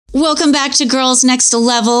Welcome back to Girls Next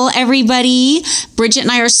Level, everybody. Bridget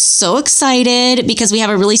and I are so excited because we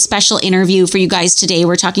have a really special interview for you guys today.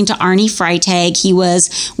 We're talking to Arny Freytag. He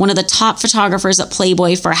was one of the top photographers at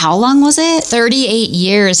Playboy for how long was it? 38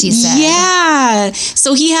 years, he said. Yeah.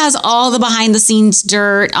 So he has all the behind the scenes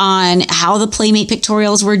dirt on how the Playmate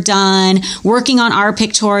pictorials were done, working on our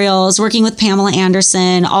pictorials, working with Pamela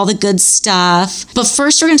Anderson, all the good stuff. But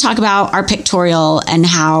first, we're going to talk about our pictorial and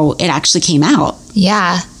how it actually came out.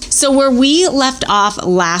 Yeah. So where we left off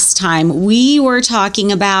last time, we were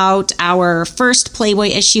talking about our first Playboy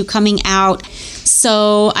issue coming out.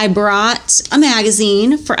 So I brought a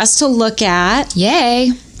magazine for us to look at.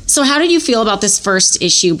 Yay. So how did you feel about this first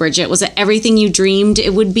issue, Bridget? Was it everything you dreamed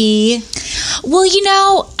it would be? Well,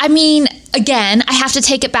 again, I have to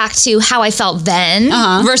take it back to how I felt then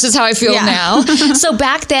versus how I feel now. So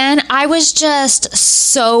back then, I was just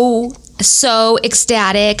so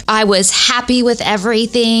ecstatic. I was happy with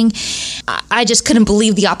everything. I just couldn't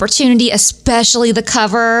believe the opportunity, especially the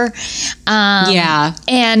cover.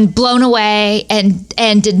 And blown away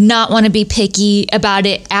and did not want to be picky about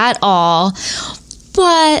it at all.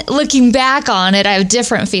 But looking back on it, I have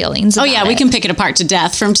different feelings about it. We can pick it apart to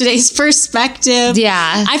death from today's perspective.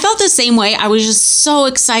 Yeah. I felt the same way. I was just so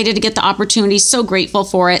excited to get the opportunity, so grateful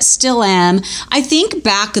for it, still am. I think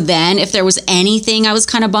back then, if there was anything I was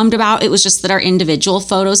kind of bummed about, it was just that our individual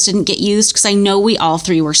photos didn't get used, because I know we all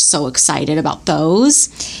three were so excited about those.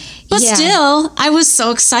 But still, I was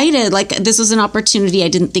so excited. Like, this was an opportunity I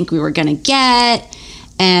didn't think we were going to get.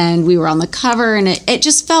 And we were on the cover, and it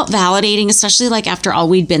just felt validating, especially like after all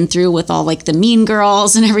we'd been through with all like the Mean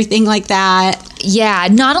Girls and everything like that. Yeah,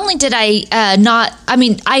 not only did I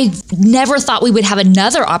I never thought we would have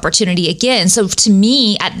another opportunity again. So to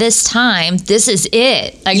me, at this time, this is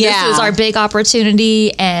it. Like, this is our big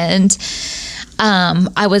opportunity, and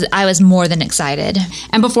I was more than excited.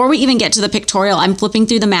 And before we even get to the pictorial, I'm flipping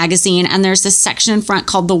through the magazine, and there's this section in front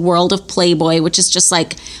called The World of Playboy, which is just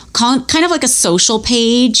like kind of like a social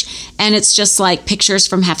page. And it's just like pictures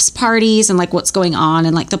from Hef's parties and like what's going on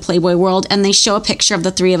in like the Playboy world. And they show a picture of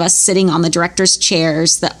the three of us sitting on the director's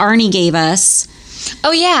chairs that Arny gave us.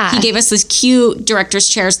 Oh, yeah. He gave us these cute director's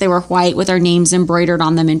chairs. They were white with our names embroidered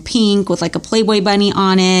on them in pink with like a Playboy bunny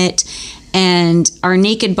on it. And our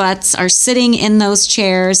naked butts are sitting in those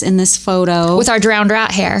chairs in this photo. With our drowned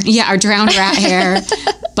rat hair. Yeah, our drowned rat hair.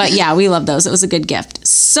 But yeah, we love those. It was a good gift.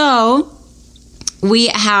 So we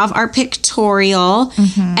have our pictorial.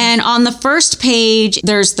 Mm-hmm. And on the first page,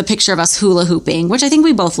 there's the picture of us hula hooping, which I think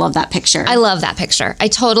we both love that picture. I love that picture. I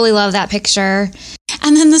totally love that picture.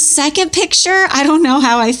 And then the second picture, I don't know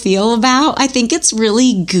how I feel about. I think it's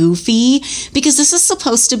really goofy because this is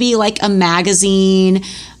supposed to be like a magazine,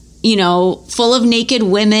 you know, full of naked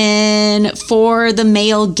women for the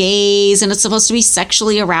male gaze, and it's supposed to be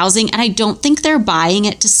sexually arousing, and I don't think they're buying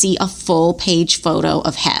it to see a full page photo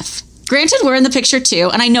of Hef. Granted, we're in the picture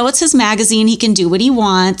too, and I know it's his magazine, he can do what he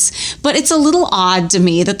wants, but it's a little odd to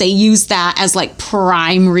me that they use that as like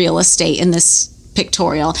prime real estate in this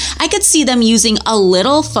pictorial. I could see them using a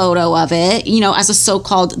little photo of it, you know, as a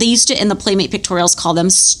so-called, they used to in the Playmate pictorials call them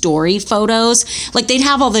story photos. Like they'd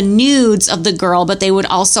have all the nudes of the girl, but they would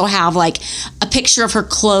also have like a picture of her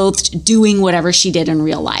clothed doing whatever she did in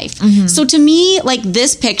real life. Mm-hmm. So to me, like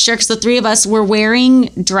this picture, because the three of us were wearing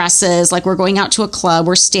dresses, like we're going out to a club,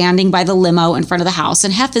 we're standing by the limo in front of the house,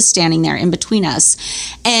 and Hef is standing there in between us.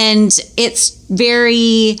 And it's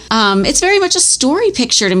very much a story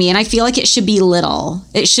picture to me, and I feel like it should be little.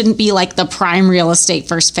 It shouldn't be like the prime real estate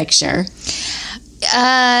first picture.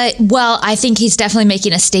 Well, I think he's definitely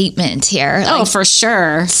making a statement here. Oh, for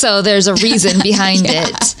sure. So there's a reason behind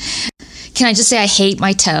it. Can I just say I hate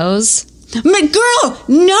my toes? My girl,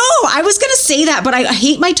 no, I was going to say that, but I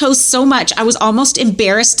hate my toes so much. I was almost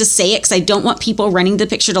embarrassed to say it because I don't want people running to the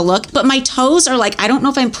picture to look. But my toes are like, I don't know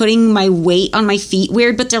if I'm putting my weight on my feet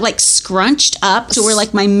weird, but they're like scrunched up to where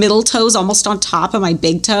like my middle toe's almost on top of my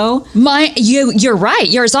big toe. You're right.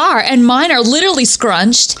 Yours are. And mine are literally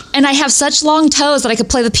scrunched. And I have such long toes that I could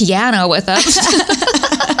play the piano with them.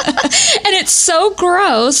 And it's so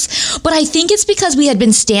gross. But I think it's because we had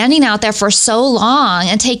been standing out there for so long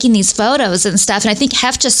and taking these photos and stuff. And I think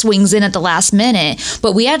Hef just swings in at the last minute.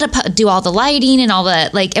 But we had to do all the lighting and all the,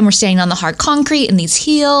 like, and we're standing on the hard concrete in these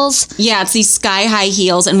heels. Yeah, it's these sky-high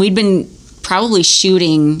heels. And we'd been probably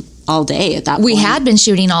shooting all day at that point. We had been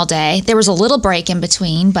shooting all day. There was a little break in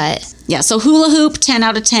between, but... Yeah, so hula hoop, 10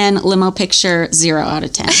 out of 10. Limo picture, 0 out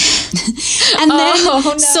of 10. And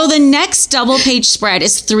then, so the next double page spread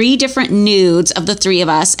is 3 different nudes of the 3 of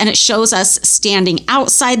us. And it shows us standing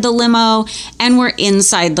outside the limo and we're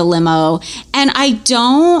inside the limo. And I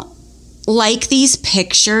don't like these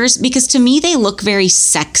pictures because to me they look very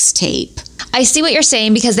sex tape. I see what you're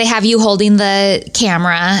saying because they have you holding the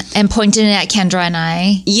camera and pointing it at Kendra and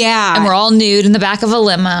I. Yeah. And we're all nude in the back of a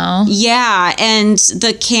limo. Yeah. And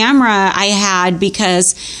the camera I had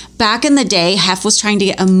because back in the day, Hef was trying to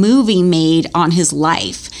get a movie made on his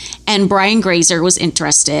life. And Brian Grazer was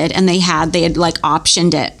interested and they had like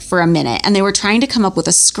optioned it for a minute. And they were trying to come up with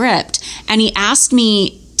a script. And he asked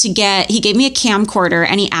me he gave me a camcorder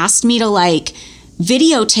and he asked me to like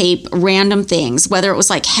videotape random things, whether it was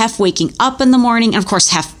like Hef waking up in the morning, and of course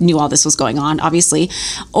Hef knew all this was going on, obviously,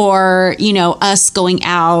 or, you know, us going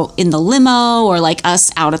out in the limo or like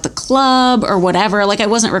us out at the club or whatever. Like I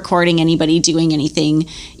wasn't recording anybody doing anything,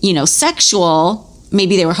 you know, sexual.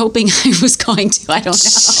 Maybe they were hoping I was going to, I don't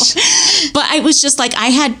know. But I was just like, I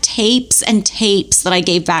had tapes and tapes that I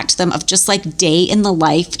gave back to them of just like day in the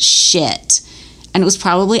life shit. And it was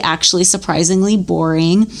probably actually surprisingly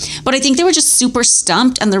boring. But I think they were just super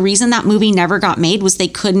stumped. And the reason that movie never got made was they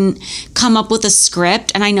couldn't come up with a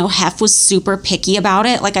script. And I know Hef was super picky about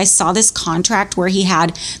it. Like I saw this contract where he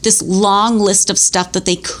had this long list of stuff that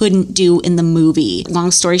they couldn't do in the movie.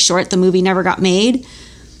 Long story short, the movie never got made.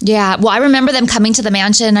 Yeah. Well, I remember them coming to the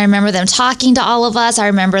mansion. I remember them talking to all of us. I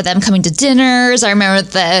remember them coming to dinners. I remember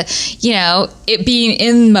it being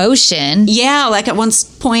in motion. Yeah. Like at one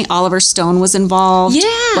point, Oliver Stone was involved.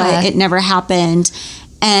 Yeah. But it never happened.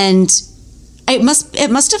 And it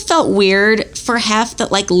must have felt weird for Hef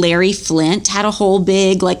that like Larry Flint had a whole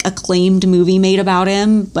big like acclaimed movie made about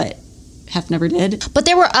him, but Hef never did. But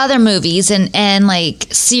there were other movies and like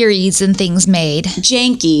series and things made.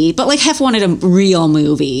 Janky, but like Hef wanted a real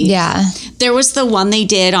movie. Yeah. There was the one they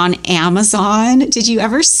did on Amazon. Did you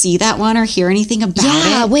ever see that one or hear anything about it?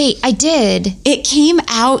 Yeah, wait, I did. It came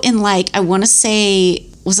out in like, I want to say,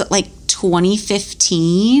 was it like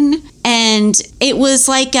 2015? And it was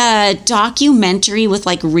like a documentary with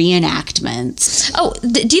like reenactments. Oh,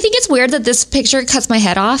 do you think it's weird that this picture cuts my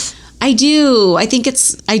head off? I do. I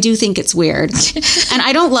do think it's weird. And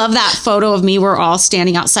I don't love that photo of me. We're all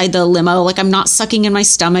standing outside the limo. Like I'm not sucking in my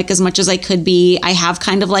stomach as much as I could be. I have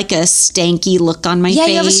kind of like a stanky look on my face. Yeah,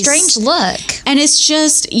 you have a strange look. And it's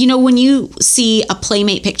just, you know, when you see a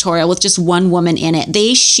Playmate pictorial with just one woman in it,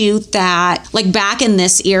 they shoot that, like back in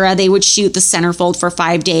this era, they would shoot the centerfold for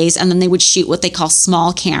 5 days and then they would shoot what they call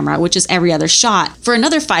small camera, which is every other shot for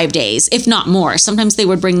another 5 days, if not more. Sometimes they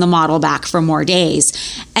would bring the model back for more days.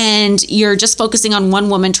 And you're just focusing on one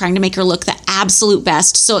woman trying to make her look the absolute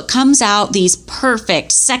best. So it comes out these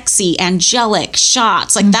perfect, sexy, angelic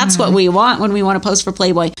shots. Like that's what we want when we want to pose for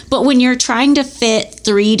Playboy. But when you're trying to fit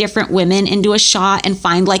 3 different women into a shot and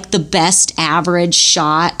find like the best average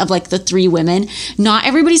shot of like the 3 women, not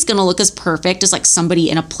everybody's going to look as perfect as like somebody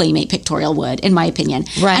in a Playmate pictorial would, in my opinion.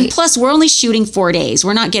 Right. And plus, we're only shooting 4 days.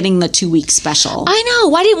 We're not getting the 2-week special. I know.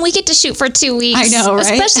 Why didn't we get to shoot for 2 weeks? I know, right?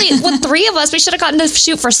 Especially with 3 of us, we should have gotten to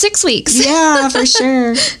shoot for 6 weeks. Yeah, for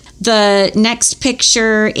sure. The next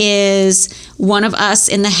picture is one of us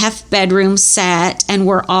in the Hef bedroom set, and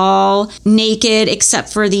we're all naked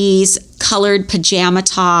except for these colored pajama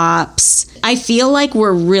tops. I feel like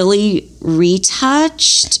we're really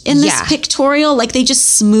retouched in this pictorial. Like they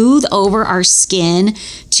just smooth over our skin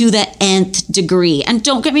to the nth degree. And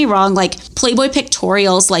don't get me wrong, like Playboy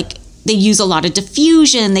pictorials, like they use a lot of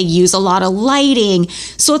diffusion, they use a lot of lighting.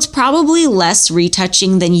 So it's probably less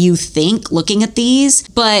retouching than you think looking at these,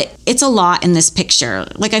 but it's a lot in this picture.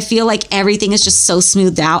 Like I feel like everything is just so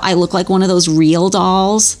smoothed out. I look like one of those real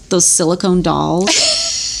dolls, those silicone dolls.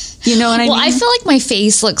 You know what I mean? Well, I feel like my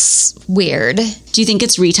face looks weird. Do you think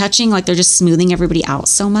it's retouching? Like they're just smoothing everybody out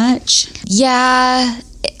so much? Yeah,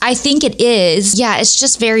 I think it is. Yeah, it's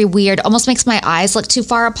just very weird. Almost makes my eyes look too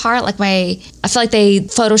far apart. Like I feel like they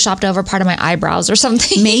photoshopped over part of my eyebrows or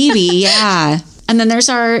something. Maybe, yeah. And then there's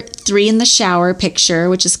our 3 in the shower picture,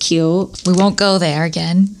 which is cute. We won't go there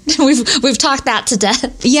again. We've talked that to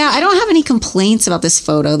death. Yeah, I don't have any complaints about this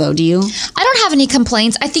photo, though. Do you? I don't have any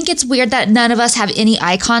complaints. I think it's weird that none of us have any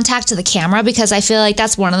eye contact to the camera because I feel like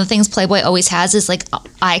that's one of the things Playboy always has is like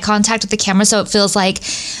eye contact with the camera. So it feels like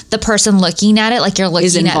the person looking at it, like you're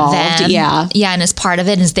looking at them. Yeah. Yeah, and is part of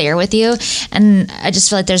it and is there with you. And I just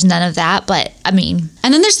feel like there's none of that. But I mean.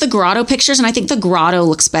 And then there's the grotto pictures, and I think the grotto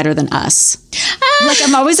looks better than us. Like,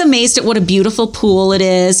 I'm always amazed at what a beautiful pool it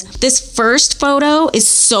is. This first photo is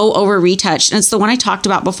so over retouched. And it's the one I talked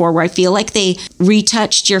about before where I feel like they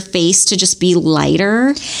retouched your face to just be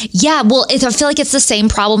lighter. Yeah, well, I feel like it's the same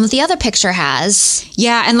problem that the other picture has.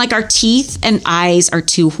 Yeah, and like our teeth and eyes are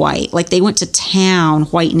too white. Like they went to town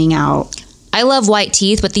whitening out I love white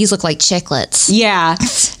teeth, but these look like chiclets. Yeah.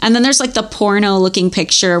 And then there's like the porno looking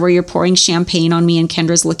picture where you're pouring champagne on me and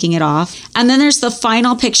Kendra's licking it off. And then there's the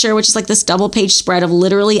final picture, which is like this double page spread of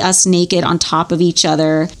literally us naked on top of each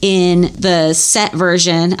other in the set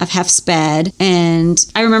version of Hef's bed. And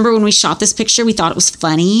I remember when we shot this picture, we thought it was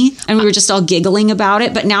funny and we were just all giggling about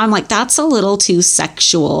it. But now I'm like, that's a little too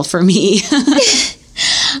sexual for me.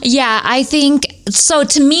 Yeah, I think so.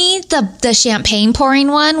 To me, the champagne pouring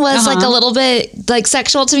one was like a little bit like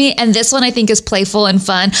sexual to me, and this one I think is playful and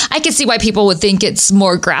fun. I can see why people would think it's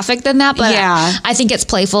more graphic than that, but yeah. I think it's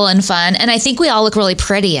playful and fun, and I think we all look really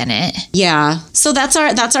pretty in it. Yeah. So that's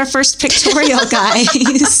our first pictorial, guys.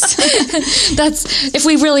 That's if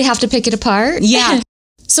we really have to pick it apart. Yeah.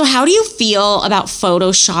 So how do you feel about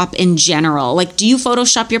Photoshop in general? Like, do you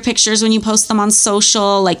Photoshop your pictures when you post them on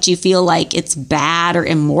social? Like, do you feel like it's bad or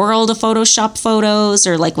immoral to Photoshop photos?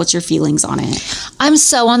 Or like, what's your feelings on it? I'm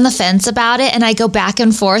so on the fence about it, and I go back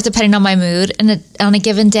and forth depending on my mood and on a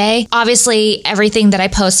given day. Obviously, everything that I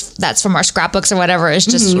post that's from our scrapbooks or whatever is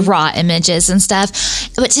just raw images and stuff.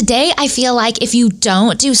 But today, I feel like if you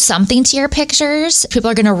don't do something to your pictures, people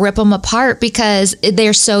are going to rip them apart because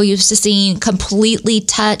they're so used to seeing completely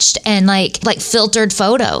touched and like filtered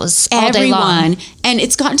photos all day long. And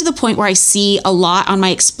it's gotten to the point where I see a lot on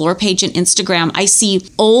my Explore page and Instagram. I see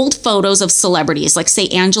old photos of celebrities, like say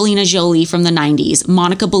Angelina Jolie from the 90s,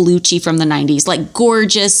 Monica Bellucci from the 90s, like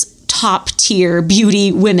gorgeous top tier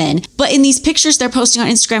beauty women. But in these pictures they're posting on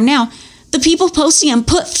Instagram now, the people posting them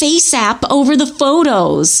put FaceApp over the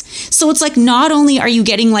photos. So it's like, not only are you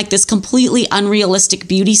getting like this completely unrealistic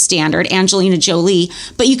beauty standard, Angelina Jolie,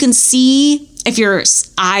 but you can see, if your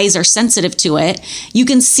eyes are sensitive to it, you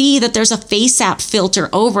can see that there's a FaceApp filter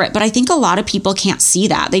over it. But I think a lot of people can't see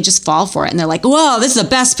that. They just fall for it. And they're like, whoa, this is the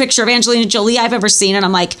best picture of Angelina Jolie I've ever seen. And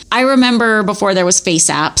I'm like, I remember before there was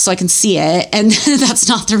FaceApp, so I can see it. And that's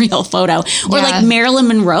not the real photo. Or like Marilyn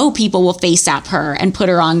Monroe, people will FaceApp her and put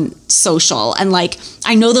her on social. And like,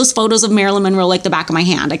 I know those photos of Marilyn Monroe like the back of my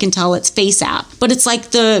hand. I can tell it's FaceApp. But it's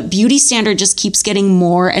like the beauty standard just keeps getting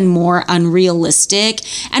more and more unrealistic.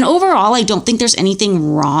 And overall, I don't think there's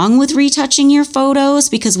anything wrong with retouching your photos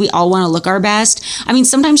because we all want to look our best. I mean,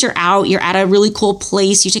 sometimes you're out, you're at a really cool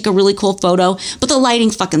place, you take a really cool photo, but the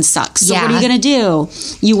lighting fucking sucks. So what are you going to do?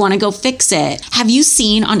 You want to go fix it. Have you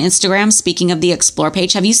seen on Instagram, speaking of the Explore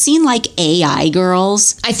page, have you seen like AI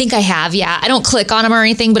girls? I think I have, yeah. I don't click on them or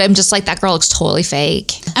anything, but I'm just like, that girl looks totally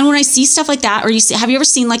fake. And when I see stuff like that, or have you ever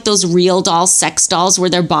seen like those real dolls, sex dolls, where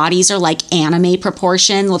their bodies are like anime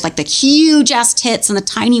proportion with like the huge ass tits and the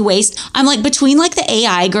tiny waist? I'm like, between like the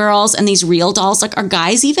AI girls and these real dolls, like, are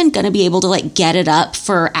guys even going to be able to like get it up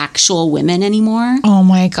for actual women anymore? Oh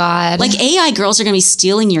my God. Like AI girls are going to be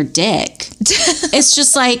stealing your dick. It's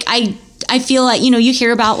just like, I feel like, you know, you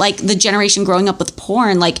hear about like the generation growing up with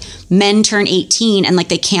porn, like men turn 18 and like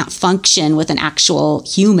they can't function with an actual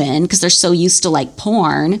human because they're so used to like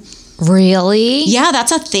porn. Really? Yeah,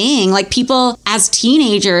 that's a thing. Like people as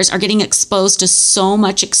teenagers are getting exposed to so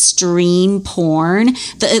much extreme porn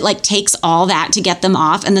that it like takes all that to get them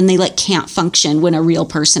off, and then they like can't function when a real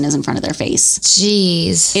person is in front of their face.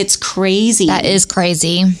 Jeez. It's crazy. That is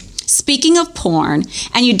crazy. Speaking of porn,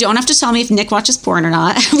 and you don't have to tell me if Nick watches porn or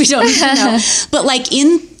not. We don't need to know. But like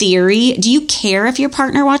in theory, do you care if your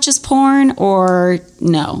partner watches porn or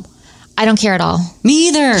no? I don't care at all. Me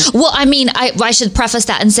either. Well, I mean, I should preface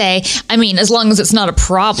that and say, I mean, as long as it's not a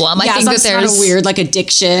problem. Yeah, I think that there's not a weird like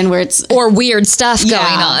addiction where it's or weird stuff going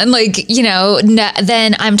on. Like, you know,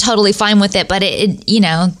 then I'm totally fine with it. But it you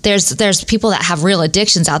know, there's people that have real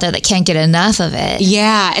addictions out there that can't get enough of it.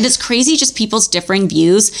 Yeah, and it's crazy just people's differing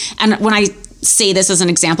views. And when I say this as an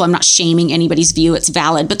example, I'm not shaming anybody's view, it's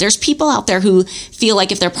valid, but there's people out there who feel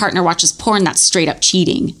like if their partner watches porn, that's straight up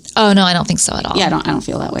cheating. Oh no, I don't think so at all. Yeah, I don't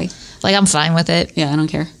feel that way. Like, I'm fine with it. Yeah, I don't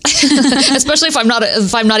care. Especially if I'm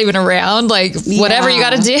not even around, like whatever you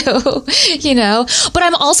got to do, you know. But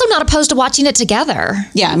I'm also not opposed to watching it together.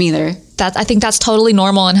 Yeah, me either. I think that's totally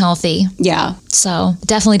normal and healthy. Yeah. So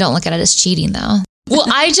definitely don't look at it as cheating though. Well,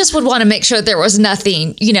 I just would want to make sure that there was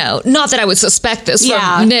nothing, you know, not that I would suspect this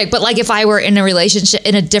from Nick, but like if I were in a relationship,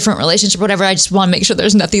 in a different relationship or whatever, I just want to make sure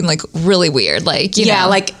there's nothing like really weird, like, you know. Yeah,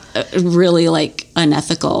 like really like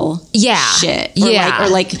unethical shit. Or or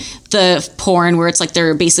like the porn where it's like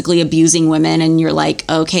they're basically abusing women and you're like,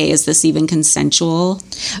 okay, is this even consensual?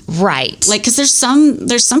 Right. Like, because there's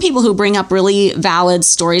some people who bring up really valid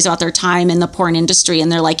stories about their time in the porn industry and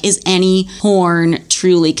they're like, is any porn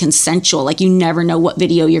truly consensual? Like, you never know what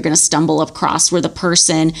video you're going to stumble across where the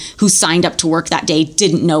person who signed up to work that day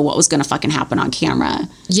didn't know what was going to fucking happen on camera.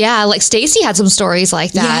 Yeah, like Stacey had some stories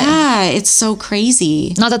like that. Yeah, it's so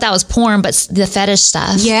crazy. Not that was porn, but the fetish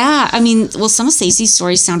stuff. Yeah, I mean, well, some of Stacey's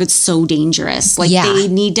stories sounded so dangerous. Like, they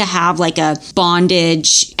need to have like a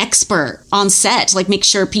bondage expert on set to like make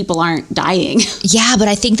sure people aren't dying. Yeah, but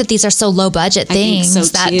I think that these are so low budget things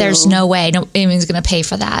that there's no way anyone's going to pay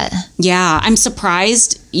for that. Yeah, I'm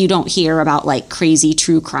surprised you don't hear about like crazy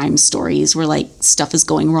true crime stories where like stuff is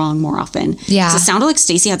going wrong more often. Yeah. It sounded like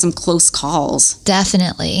Stacey had some close calls.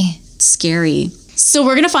 Definitely. Scary. So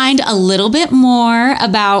we're going to find a little bit more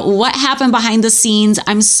about what happened behind the scenes.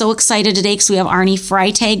 I'm so excited today because we have Arny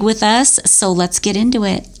Freytag with us. So let's get into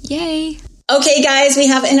it. Yay. Okay, guys, we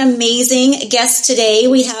have an amazing guest today.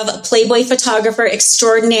 We have a Playboy photographer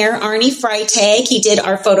extraordinaire, Arny Freytag. He did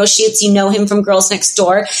our photo shoots. You know him from Girls Next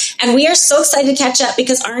Door. And we are so excited to catch up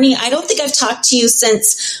because, Arny, I don't think I've talked to you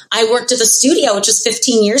since I worked at the studio, which was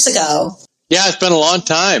 15 years ago. Yeah, it's been a long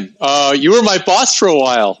time. You were my boss for a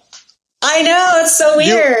while. I know. It's so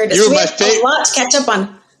weird. You were my favorite. A lot to catch up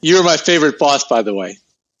on. You were my favorite boss, by the way.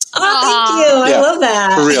 Oh, thank you. I love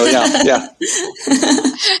that. For real, yeah.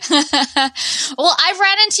 Well, I've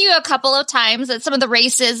ran into you a couple of times at some of the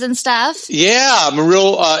races and stuff. Yeah, I'm a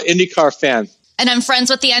real IndyCar fan. And I'm friends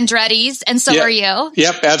with the Andrettis, and so are you.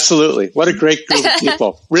 Yep, absolutely. What a great group of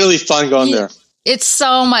people. Really fun going there. It's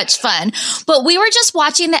so much fun. But we were just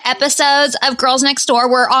watching the episodes of Girls Next Door.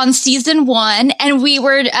 We're on season 1, and we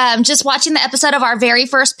were just watching the episode of our very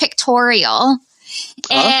first pictorial.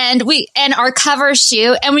 And our cover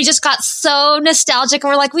shoot, and we just got so nostalgic.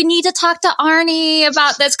 We're like, we need to talk to Arny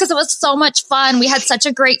about this because it was so much fun. We had such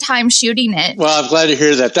a great time shooting it. Well, I'm glad to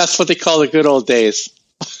hear that. That's what they call the good old days.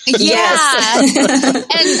 Yeah.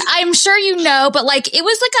 And I'm sure you know, but like it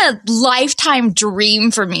was like a lifetime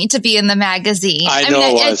dream for me to be in the magazine.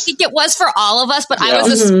 I think it was for all of us, but I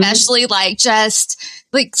was especially like just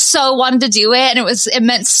like so wanted to do it, and it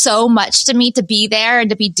meant so much to me to be there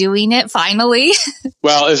and to be doing it finally.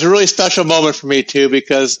 Well, it's a really special moment for me too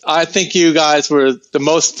because I think you guys were the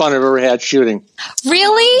most fun I've ever had shooting.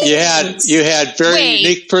 Really? You had very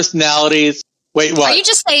unique personalities. Wait, what? Are you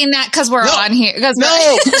just saying that because we're on here? No.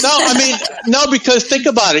 I mean, no, because think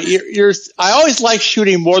about it. I always like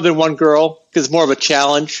shooting more than one girl because it's more of a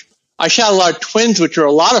challenge. I shot a lot of twins, which are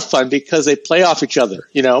a lot of fun because they play off each other,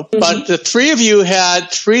 you know. Mm-hmm. But the three of you had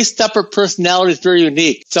 3 separate personalities, very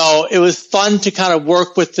unique. So it was fun to kind of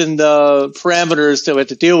work within the parameters that we had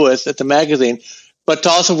to deal with at the magazine, but to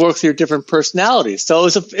also work through your different personalities. So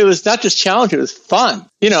it was not just challenging, it was fun,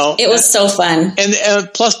 you know. It was so fun.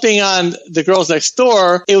 And plus being on the Girls Next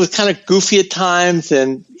Door, it was kind of goofy at times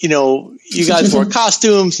and, you know, you guys wore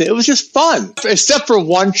costumes. It was just fun, except for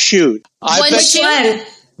one shoot. Which one?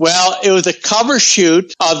 Well, it was a cover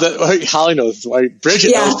shoot of Holly knows,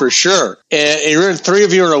 Bridget knows for sure. And 3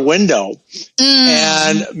 of you are in a window.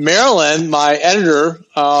 And Marilyn, my editor,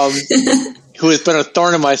 who has been a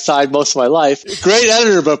thorn in my side most of my life. Great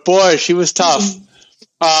editor, but boy, she was tough.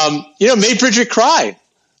 Made Bridget cry.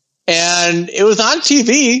 And it was on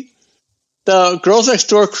TV. The Girls Next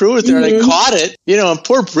Door crew was there and they caught it, and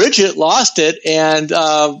poor Bridget lost it. And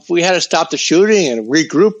we had to stop the shooting and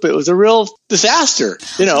regroup. It was a real disaster,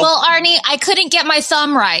 Well, Arny, I couldn't get my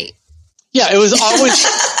thumb right. Yeah, it was always,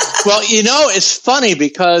 it's funny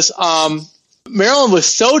because Marilyn was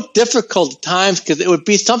so difficult at times because it would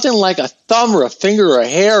be something like a thumb or a finger or a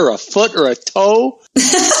hair or a foot or a toe.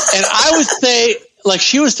 And I would say, like,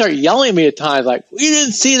 she would start yelling at me at times, like, "You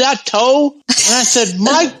didn't see that toe?" And I said,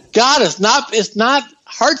 "My God, it's not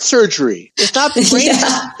heart surgery. It's not brain.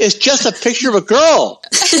 It's just a picture of a girl."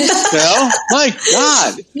 My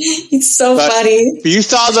God, it's so funny. But you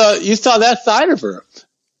saw that side of her.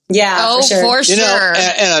 Yeah, for sure.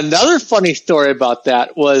 And another funny story about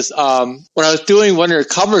that was when I was doing one of your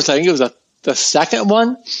covers. I think it was the second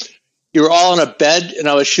one. You were all in a bed, and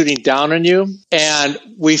I was shooting down on you. And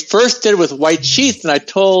we first did it with white sheets, and I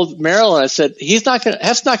told Marilyn, I said,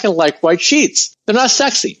 Hef's not gonna like white sheets. They're not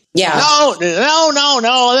sexy. Yeah. No,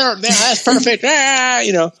 that's perfect.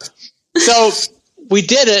 So we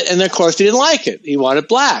did it, and then, of course, he didn't like it. He wanted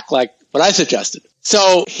black, like what I suggested.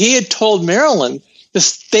 So he had told Marilyn to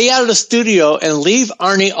stay out of the studio and leave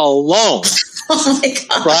Arny alone. Oh my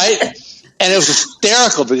God. Right? And it was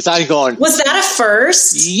hysterical because I was going, was that a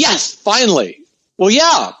first? Yes, finally. Well,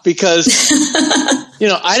 yeah, because,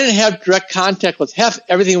 I didn't have direct contact with Hef.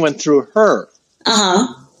 Everything went through her.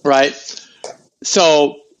 Uh-huh. Right?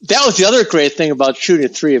 So that was the other great thing about shooting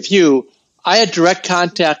the three of you. I had direct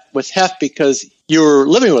contact with Hef because you were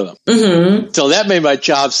living with him. Mm-hmm. So that made my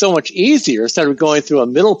job so much easier instead of going through a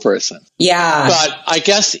middle person. Yeah. But I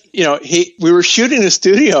guess, we were shooting in the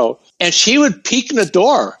studio and she would peek in the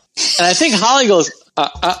door. And I think Holly goes,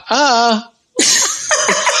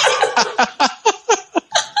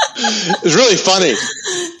 It's really funny.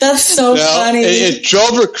 That's so funny. It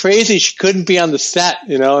drove her crazy. She couldn't be on the set,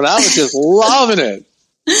 and I was just loving it.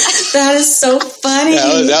 That is so funny.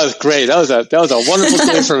 Yeah, that was great. That was a wonderful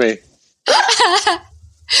day for me.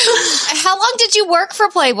 How long did you work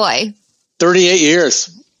for Playboy? 38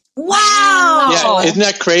 years. Wow. Yeah, isn't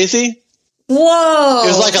that crazy? Whoa. It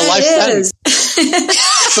was like a life sentence.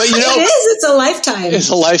 But it is. It's a lifetime. It's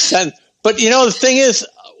a life sentence. But the thing is,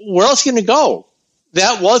 where else are you going to go?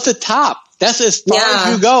 That was the top. That's as far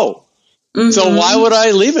as you go. Mm-hmm. So why would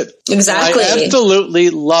I leave it? Exactly. I absolutely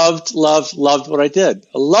loved what I did.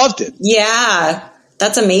 I loved it. Yeah.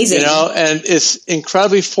 That's amazing. And it's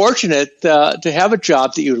incredibly fortunate to have a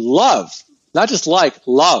job that you love, not just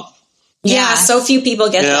love. Yeah, so few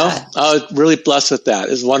people get that. I was really blessed with that.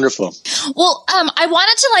 It's wonderful. Well, I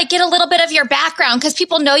wanted to get a little bit of your background because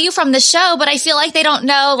people know you from the show, but I feel like they don't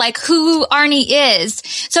know who Arny is.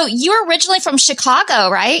 So you're originally from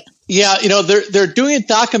Chicago, right? Yeah, they're doing a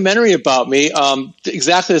documentary about me,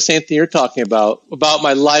 exactly the same thing you're talking about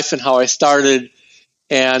my life and how I started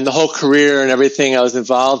and the whole career and everything I was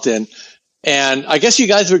involved in. And I guess you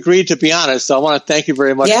guys have agreed to be honest, so I want to thank you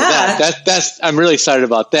very much for that. I'm really excited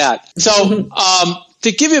about that. So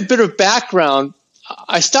to give you a bit of background,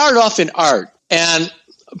 I started off in art. And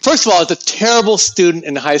first of all, I was a terrible student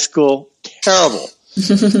in high school. Terrible.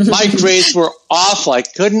 My grades were awful. I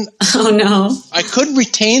couldn't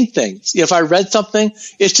retain things. If I read something,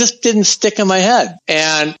 it just didn't stick in my head.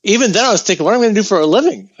 And even then I was thinking, what am I going to do for a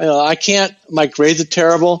living? My grades are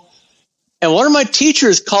terrible. And one of my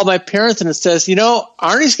teachers called my parents and it says,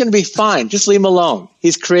 Arny's going to be fine. Just leave him alone.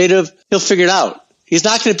 He's creative. He'll figure it out. He's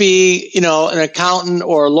not going to be, an accountant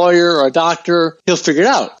or a lawyer or a doctor. He'll figure it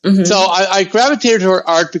out. Mm-hmm. So I gravitated toward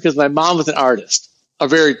art because my mom was an artist, a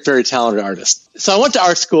very, very talented artist. So I went to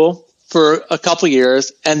art school for a couple of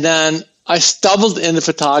years and then I stumbled into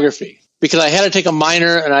photography because I had to take a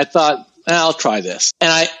minor and I thought, I'll try this.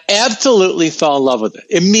 And I absolutely fell in love with it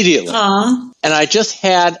immediately. Aww. And I just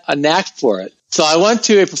had a knack for it. So I went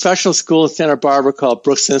to a professional school in Santa Barbara called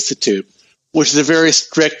Brooks Institute, which is a very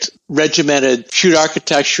strict, regimented, shoot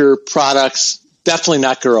architecture, products, definitely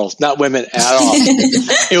not girls, not women at all.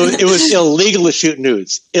 It was illegal to shoot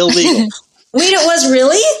nudes. Illegal. Wait, it was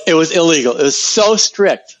really? It was illegal. It was so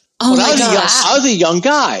strict. Oh, my gosh. I was a young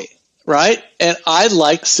guy, right? And I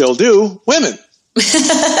still do, women.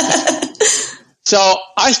 So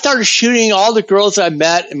I started shooting all the girls I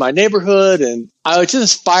met in my neighborhood, and I was just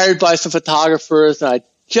inspired by some photographers, and I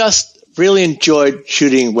just really enjoyed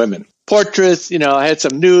shooting women. Portraits, I had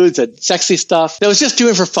some nudes and sexy stuff that I was just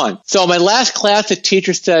doing for fun. So my last class, the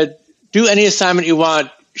teacher said, do any assignment you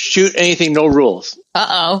want, shoot anything, no rules.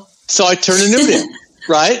 Uh-oh. So I turned a nude in,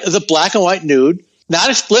 right? It was a black and white nude, not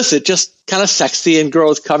explicit, just kind of sexy and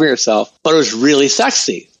girls covering herself, but it was really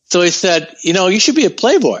sexy. So he said, you should be a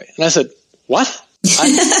Playboy. And I said, what?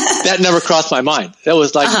 That never crossed my mind. That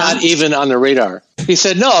was not even on the radar. He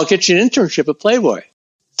said, no, I'll get you an internship at Playboy.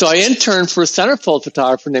 So I interned for a centerfold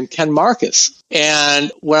photographer named Ken Marcus.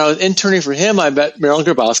 And when I was interning for him, I met Marilyn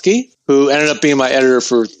Grabowski, who ended up being my editor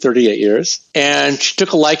for 38 years. And she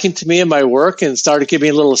took a liking to me and my work and started giving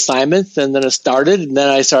me little assignments. And then it started. And then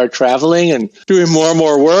I started traveling and doing more and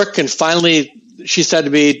more work. And finally, she said to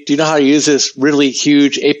me, do you know how to use this really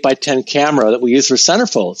huge 8x10 camera that we use for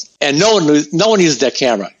centerfolds? And no one uses that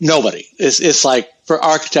camera. Nobody. It's for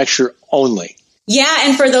architecture only. Yeah,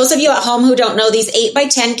 and for those of you at home who don't know, these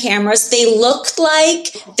 8x10 cameras, they looked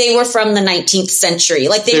like they were from the 19th century.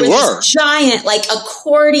 They were these giant,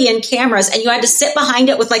 accordion cameras, and you had to sit behind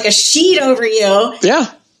it with a sheet over you.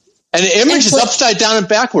 Yeah, and the image is upside down and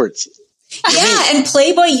backwards. Yeah, and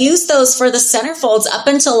Playboy used those for the centerfolds up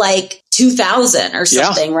until 2000 or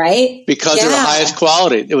something, right? Because they're the highest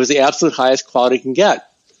quality. It was the absolute highest quality you can get.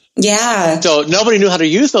 Yeah. So nobody knew how to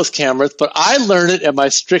use those cameras, but I learned it at my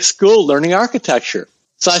strict school learning architecture.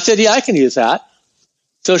 So I said, yeah, I can use that.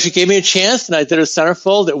 So she gave me a chance and I did a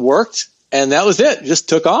centerfold. It worked. And that was it. It just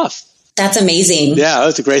took off. That's amazing. Yeah, it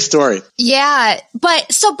was a great story. Yeah.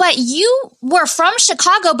 But you were from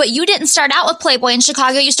Chicago, but you didn't start out with Playboy in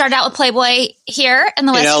Chicago. You started out with Playboy here in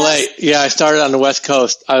the West Coast? Yeah, I started on the West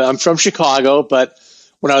Coast. I'm from Chicago, but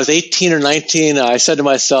when I was 18 or 19, I said to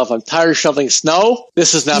myself, I'm tired of shoveling snow.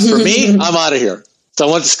 This is not for me. I'm out of here. So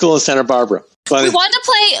I went to school in Santa Barbara. We wanted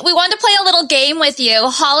to play a little game with you.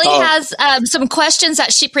 Holly has some questions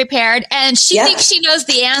that she prepared, and she thinks she knows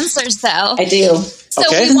the answers, though. I do. So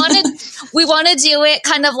we want to do it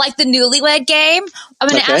kind of like the Newlywed Game. I'm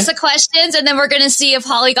going to ask the questions, and then we're going to see if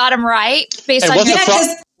Holly got them right based on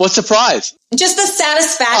what's the prize? Just the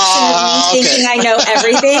satisfaction of me thinking I know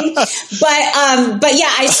everything. But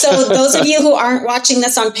yeah, so those of you who aren't watching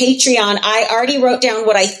this on Patreon, I already wrote down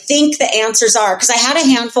what I think the answers are, because I had a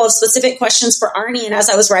handful of specific questions for Arny, and as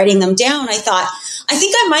I was writing them down, I thought, I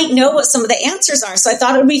think I might know what some of the answers are. So I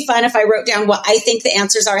thought it would be fun if I wrote down what I think the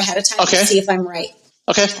answers are ahead of time to see if I'm right.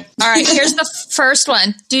 Okay. All right, here's the first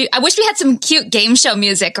one. I wish we had some cute game show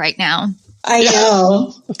music right now. I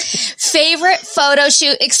know. Favorite photo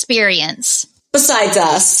shoot experience? Besides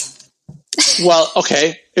us. Well,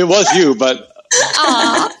 okay. It was you, but...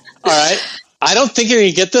 All right. I don't think you're going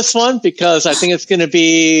to get this one because I think it's going to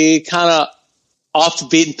be kind of off the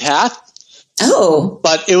beaten path. Oh.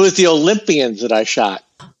 But it was the Olympians that I shot.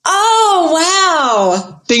 Oh,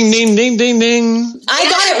 wow. Ding, ding, ding, ding, ding. I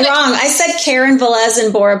got it wrong. I said Karen Velez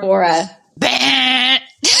and Bora Bora.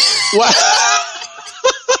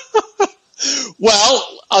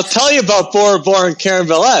 Well, I'll tell you about Bora Bora and Karen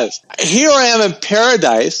Velez. Here I am in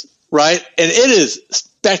paradise, right? And it is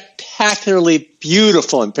spectacularly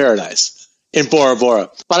beautiful in paradise in Bora Bora.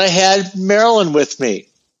 But I had Marilyn with me.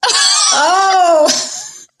 Oh.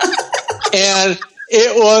 And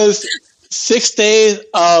it was 6 days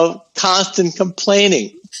of constant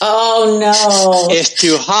complaining. Oh, no. It's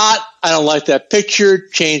too hot. I don't like that picture.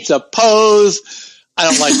 Change the pose. I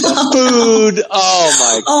don't like the food. Oh,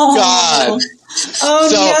 my God. Oh,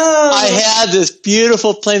 so no. I had this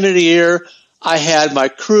beautiful Playmate of the Year. I had my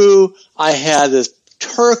crew. I had this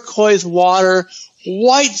turquoise water,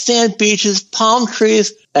 white sand beaches, palm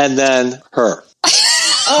trees, and then her.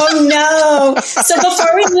 Oh, no. So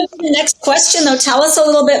before we move to the next question, though, tell us a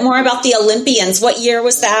little bit more about the Olympians. What year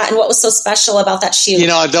was that, and what was so special about that shoot? You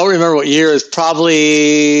know, I don't remember what year. It's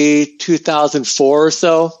probably 2004 or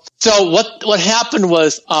so. So what happened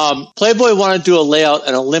was Playboy wanted to do a layout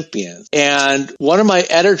on Olympians, and one of my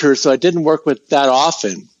editors, so I didn't work with that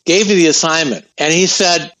often, gave me the assignment. And he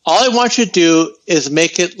said, all I want you to do is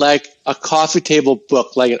make it like a coffee table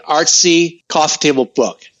book, like an artsy coffee table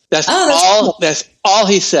book. That's all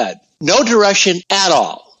he said. No direction at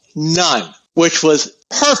all. None. Which was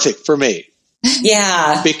perfect for me.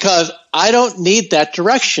 Yeah. Because I don't need that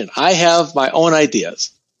direction. I have my own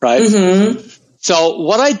ideas, right? Mm-hmm. So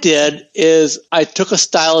what I did is I took a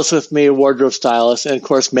stylist with me, a wardrobe stylist, and of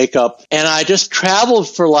course makeup. And I just traveled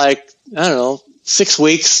for 6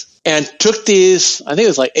 weeks and took these, I think it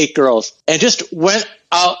was like 8 girls, and just went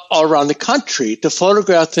out all around the country to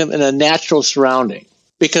photograph them in a natural surrounding.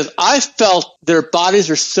 Because I felt their bodies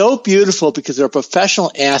are so beautiful because they're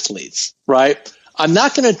professional athletes, right? I'm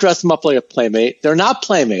not going to dress them up like a playmate. They're not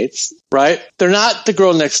playmates, right? They're not the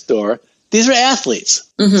girl next door. These are athletes.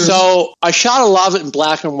 Mm-hmm. So I shot a lot of it in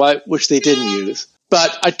black and white, which they didn't use.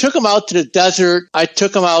 But I took them out to the desert. I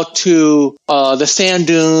took them out to the sand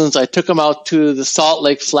dunes. I took them out to the Salt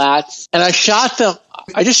Lake Flats. And I shot them.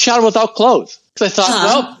 I just shot them without clothes. Because I thought,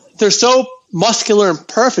 well, they're so muscular and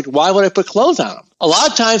perfect. Why would I put clothes on them? A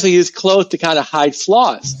lot of times I use clothes to kind of hide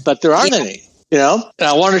flaws, but there aren't any, and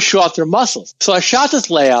I wanted to show off their muscles. So I shot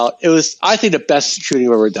this layout. It was, I think, the best shooting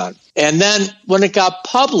I've ever done. And then when it got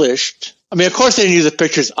published, I mean, of course they didn't use the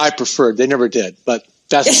pictures I preferred. They never did, but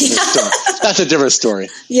that's a different story. That's a different story.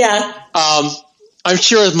 Yeah. I'm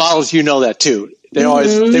sure as models, you know that too. They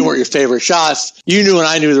they weren't your favorite shots. You knew and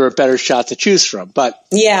I knew there were better shots to choose from, but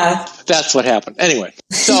yeah, that's what happened. Anyway,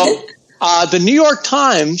 so the New York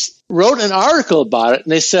Times wrote an article about it,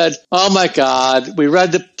 and they said, oh my God, we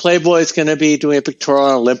read that Playboy's going to be doing a pictorial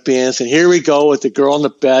on Olympians, and here we go with the girl in the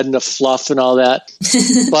bed and the fluff and all that.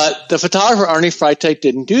 But the photographer, Arny Freytag,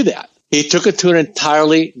 didn't do that. He took it to an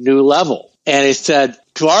entirely new level. And he said,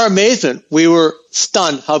 to our amazement, we were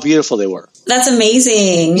stunned how beautiful they were. That's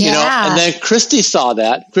amazing. And then Christy saw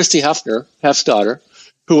that, Christy Hefner, Hef's daughter,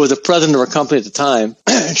 who was the president of our company at the time,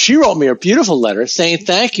 she wrote me a beautiful letter saying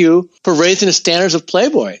thank you for raising the standards of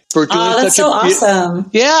Playboy. For doing that's so awesome.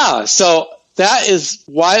 Yeah, so that is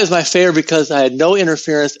why it was my favorite, because I had no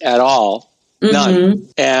interference at all, none.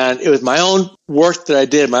 And it was my own work that I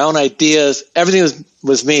did, my own ideas, everything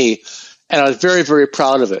was me, and I was very, very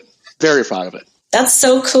proud of it. Very proud of it. That's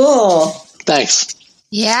so cool. Thanks.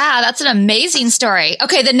 Yeah, that's an amazing story.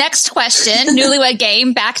 Okay, the next question, newlywed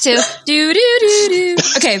game, back to do.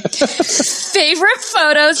 Okay, favorite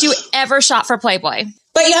photos you ever shot for Playboy?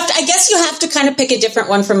 But I guess you have to kind of pick a different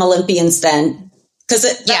one from Olympians then, because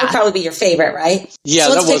that would probably be your favorite, right? Yeah,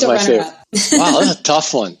 so that was my favorite. Wow, that's a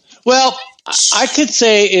tough one. Well, I could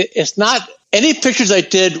say it's not any pictures I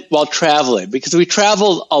did while traveling, because we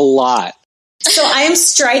traveled a lot. So I am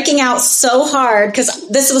striking out so hard because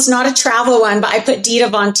this was not a travel one, but I put Dita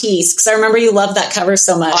Von Teese because I remember you loved that cover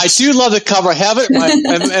so much. I do love the cover. I have it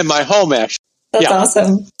in my home, actually. That's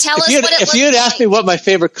awesome. Tell us what it looks like. If you had asked me what my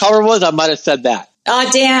favorite cover was, I might have said that. Oh,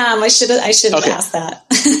 damn. I should have asked that.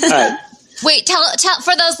 All right. Wait, tell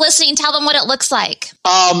for those listening, tell them what it looks like.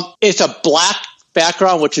 It's a black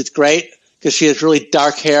background, which is great because she has really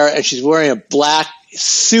dark hair and she's wearing a black,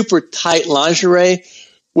 super tight lingerie,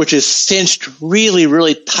 which is cinched really,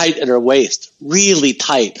 really tight at her waist, really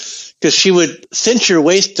tight, because she would cinch her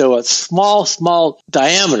waist to a small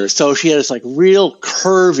diameter. So she had this like real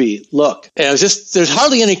curvy look. And it was just, there's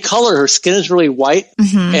hardly any color. Her skin is really white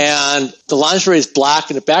and the lingerie is black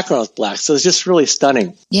and the background is black. So it's just really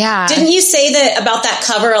stunning. Yeah. Didn't you say that about that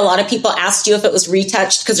cover? A lot of people asked you if it was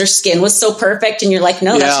retouched because her skin was so perfect. And you're like,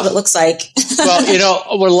 no, that's what it looks like.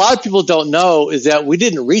 Well, what a lot of people don't know is that we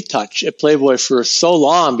didn't retouch at Playboy for so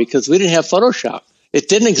long because we didn't have Photoshop. It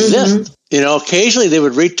didn't exist. Occasionally they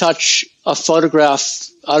would retouch a photograph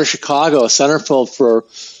out of Chicago, a centerfold for,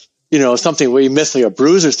 something where you missed like a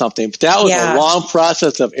bruise or something. But that was a long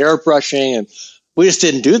process of airbrushing, and we just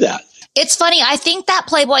didn't do that. It's funny. I think that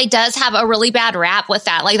Playboy does have a really bad rap with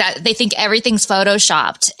that. Like that, they think everything's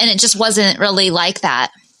Photoshopped, and it just wasn't really like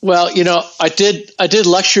that. Well, I did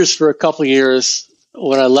lectures for a couple of years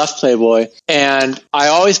when I left Playboy, and I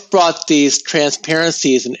always brought these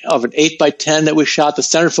transparencies of an 8x10 that we shot. The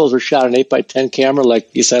centerfolds were shot on an 8x10 camera,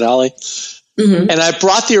 like you said, Holly. And I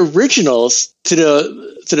brought the originals to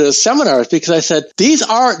the seminars because I said, these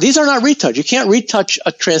are not retouched. You can't retouch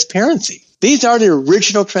a transparency. These are the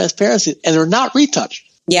original transparencies, and they're not retouched.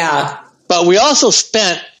 Yeah. But we also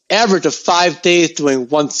spent average of 5 days doing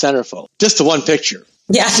one centerfold, just the one picture.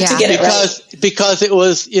 Yeah, to get it right. Because it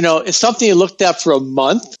was, it's something you looked at for a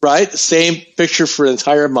month, right? Same picture for an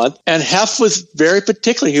entire month. And Hef was very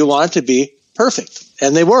particular. He wanted to be perfect.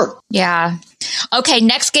 And they were. Yeah. Okay,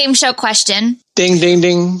 next game show question. Ding, ding,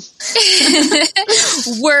 ding.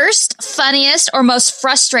 Worst, funniest, or most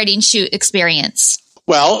frustrating shoot experience?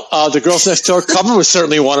 Well, the Girls Next Door cover was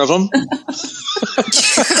certainly one of them.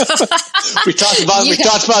 We talked about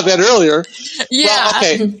that earlier.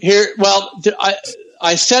 Yeah. Well, okay.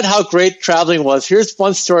 I said how great traveling was. Here's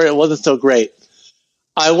one story that wasn't so great.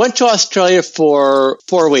 I went to Australia for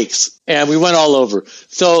 4 weeks, and we went all over.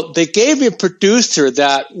 So they gave me a producer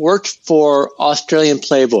that worked for Australian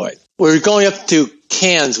Playboy. We were going up to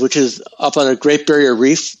Cairns, which is up on the Great Barrier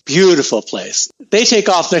Reef. Beautiful place. They take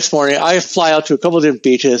off next morning. I fly out to a couple of different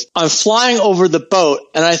beaches. I'm flying over the boat,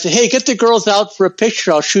 and I say, hey, get the girls out for a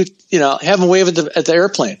picture. I'll shoot, have them wave at the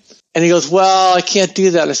airplane. And he goes, well, I can't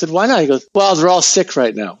do that. I said, why not? He goes, well, they're all sick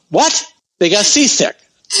right now. What? They got seasick.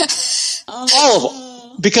 All of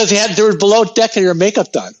them. Because they were below deck and your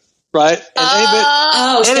makeup done, right?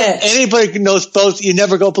 And anybody knows boats, you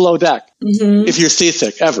never go below deck if you're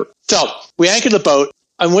seasick, ever. So we anchored the boat.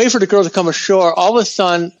 I'm waiting for the girl to come ashore. All of a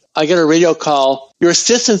sudden, I get a radio call. Your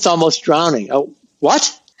assistant's almost drowning. Oh,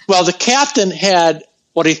 what? Well, the captain had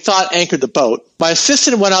what he thought anchored the boat. My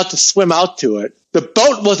assistant went out to swim out to it. The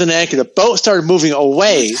boat wasn't anchored. The boat started moving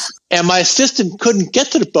away, and my assistant couldn't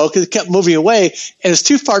get to the boat because it kept moving away, and it's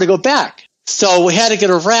too far to go back. So we had to get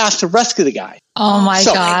a raft to rescue the guy. Oh, my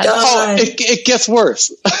God. Oh, it gets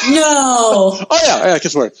worse. No. Yeah, it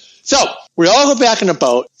gets worse. So we all go back in the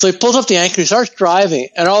boat. So he pulls up the anchor. He starts driving,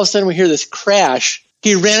 and all of a sudden we hear this crash.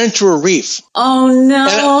 He ran into a reef. Oh,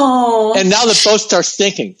 no. And now the boat starts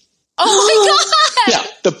sinking. Oh, my God.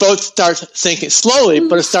 Yeah, the boat starts sinking. Slowly,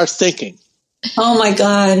 but it starts sinking. Oh, my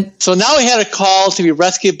God. So now we had a call to be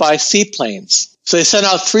rescued by seaplanes. So they sent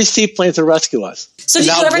out 3 seaplanes to rescue us. So did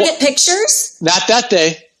you ever get pictures? Not that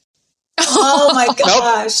day. Oh, my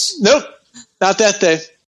gosh. Nope. Not that day.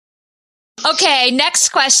 Okay, next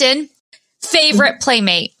question. Favorite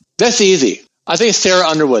playmate? That's easy. I think it's Sarah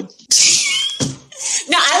Underwood.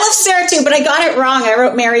 No, I love Sarah too, but I got it wrong. I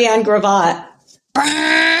wrote Marianne Gravatt.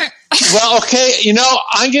 Well, okay,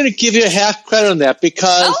 I'm going to give you a half credit on that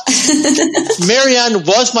because Marianne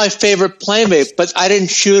was my favorite playmate, but I didn't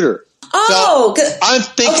shoot her. Oh, so I'm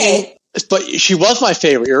thinking, but she was my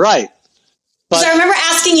favorite. You're right. Because I remember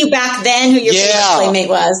asking you back then who your favorite playmate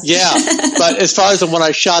was. Yeah, but as far as the one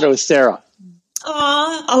I shot, it was Sarah. Aw,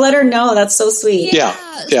 I'll let her know. That's so sweet. Yeah.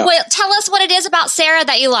 Well, tell us what it is about Sarah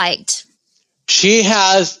that you liked. She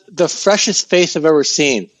has the freshest face I've ever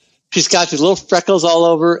seen. She's got these little freckles all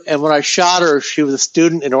over. And when I shot her, she was a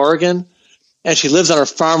student in Oregon, and she lives on her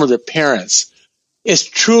farm with her parents. It's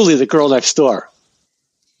truly the girl next door.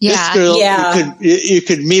 Yeah. This girl, you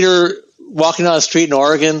could meet her walking down the street in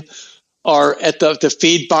Oregon or at the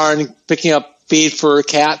feed barn picking up feed for her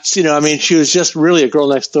cats. You know, I mean, she was just really a girl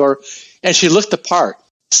next door, and she looked the part.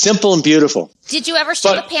 Simple and beautiful. Did you ever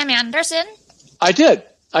shoot with Pam Anderson? I did.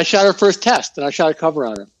 I shot her first test, and I shot a cover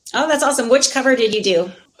on her. Oh, that's awesome. Which cover did you do?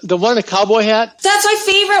 The one in the cowboy hat. That's my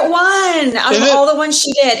favorite one out of all the ones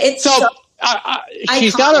she did. It's so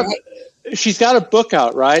she's got a book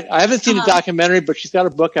out, right? I haven't seen the documentary, but she's got a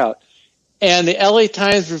book out. And the LA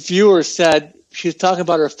Times reviewer said she was talking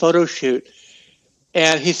about her photo shoot,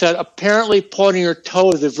 and he said apparently pointing her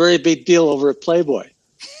toe is a very big deal over at Playboy.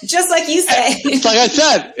 Just like you say. Like I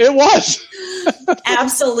said, it was.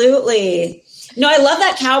 Absolutely. No, I love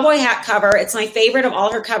that cowboy hat cover. It's my favorite of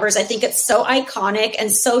all her covers. I think it's so iconic and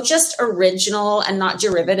so just original and not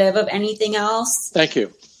derivative of anything else. Thank you.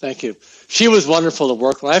 Thank you. She was wonderful to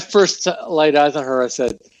work with. When I first laid eyes on her, I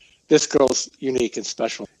said, this girl's unique and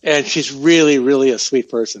special. And she's really, really a sweet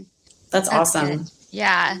person. That's awesome. Good.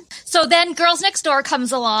 Yeah. So then Girls Next Door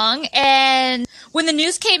comes along, and when the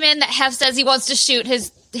news came in that Hef says he wants to shoot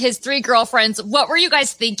his 3 girlfriends, what were you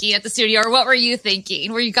guys thinking at the studio, or what were you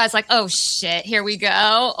thinking? Were you guys like, oh shit, here we go?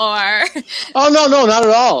 Or oh no, not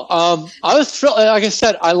at all. I was thrilled. Like I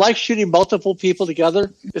said, I like shooting multiple people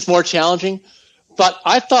together. It's more challenging. But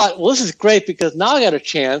I thought, well, this is great because now I got a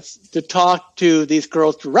chance to talk to these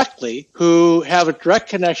girls directly who have a direct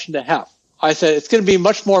connection to Hef. I said, it's going to be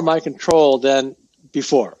much more my control than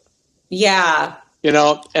before. Yeah. You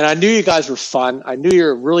know, and I knew you guys were fun. I knew you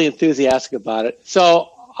were really enthusiastic about it. So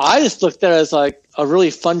I just looked at it as like a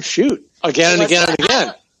really fun shoot again and again and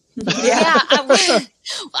again. Yeah.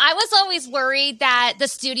 I was always worried that the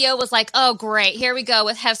studio was like, oh, great. Here we go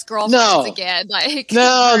with Hef's girlfriends again. Like,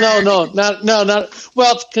 no, not.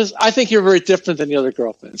 Well, because I think you're very different than the other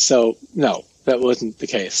girlfriends. So no, that wasn't the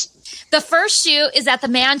case. The first shoot is at the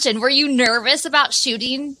mansion. Were you nervous about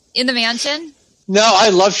shooting in the mansion? No, I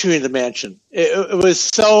love shooting the mansion. It was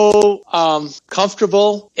so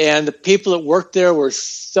comfortable, and the people that worked there were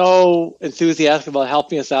so enthusiastic about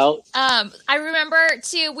helping us out. I remember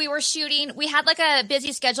too. We were shooting. We had like a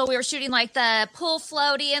busy schedule. We were shooting like the pool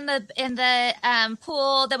floaty in the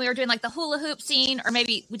pool. Then we were doing like the hula hoop scene, or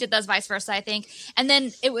maybe we did those vice versa, I think. And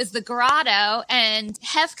then it was the grotto, and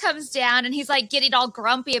Hef comes down, and he's like getting all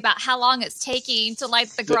grumpy about how long it's taking to light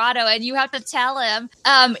the grotto, and you have to tell him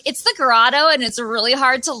it's the grotto, and it's really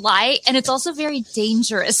hard to light, and it's also very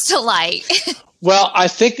dangerous to light. Well, I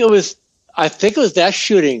think it was that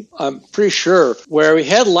shooting, I'm pretty sure, where we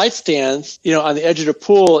had light stands, you know, on the edge of the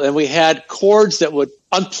pool, and we had cords that would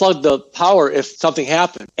unplug the power if something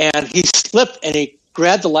happened. And he slipped and he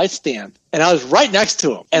grabbed the light stand, and I was right next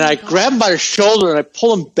to him. And I grabbed him by the shoulder and I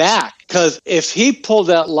pulled him back, because if he pulled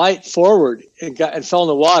that light forward and fell in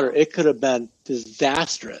the water, it could have been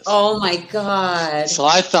disastrous. Oh my God. So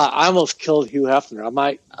I thought I almost killed Hugh Hefner. I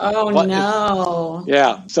might. Oh no.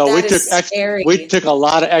 Yeah. So that we took a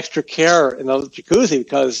lot of extra care in the jacuzzi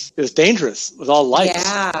because it was dangerous with all lights.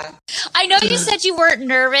 Yeah. I know you said you weren't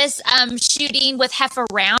nervous shooting with Hef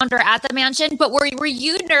around or at the mansion, but were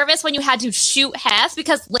you nervous when you had to shoot Hef?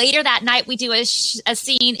 Because later that night we do a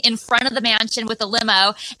scene in front of the mansion with a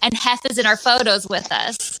limo, and Hef is in our photos with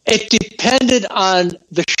us. It depended on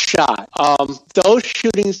the shot. Those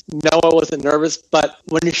shootings, no, I wasn't nervous, but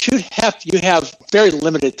when you shoot Hef, you have very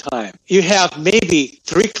limited time. You have maybe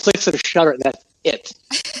 3 clicks of the shutter, and that's it.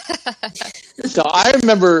 So I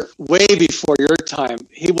remember way before your time,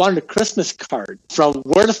 he wanted a Christmas card from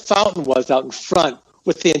where the fountain was out in front,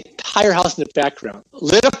 with the entire house in the background,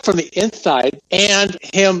 lit up from the inside, and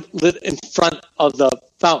him lit in front of the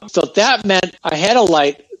fountain. So that meant I had to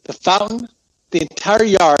light the fountain, the entire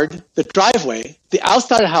yard, the driveway, the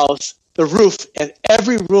outside of the house, the roof, and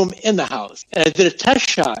every room in the house. And I did a test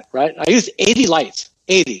shot, right? I used 80 lights,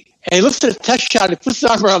 80. And he looks at the test shot, and he puts his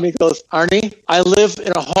arm around me and goes, Arnie, I live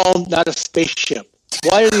in a home, not a spaceship.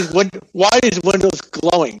 Why are these windows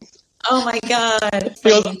glowing? Oh my God. He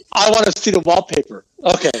goes, I want to see the wallpaper.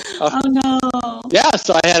 Okay. Oh no. Yeah,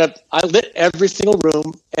 so I lit every single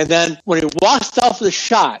room, and then when he walks off the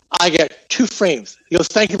shot, I get 2 frames. He goes,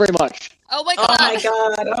 thank you very much. Oh my God. Oh my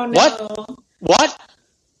God. Oh no. What?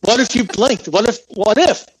 What if you blinked? What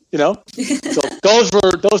if? You know? So those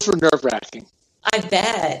were nerve-wracking. I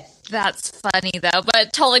bet. That's funny though, but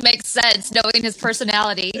it totally makes sense knowing his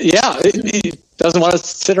personality. Yeah, doesn't want to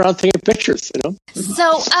sit around taking pictures, you know.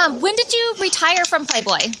 So, when did you retire from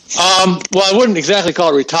Playboy? Well, I wouldn't exactly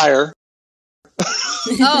call it retire.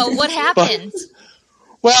 Oh, what happened?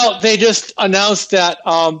 Well, they just announced that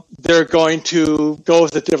they're going to go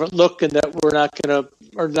with a different look, and that we're not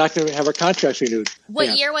going to have our contracts renewed.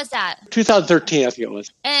 What year was that? 2013, I think it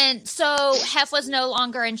was. And so Hef was no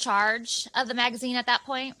longer in charge of the magazine at that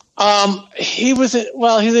point? He was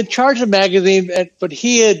in charge of the magazine, but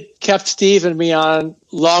he had kept Steve and me on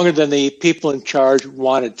longer than the people in charge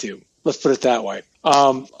wanted to. Let's put it that way.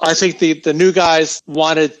 I think the new guys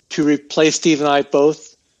wanted to replace Steve and I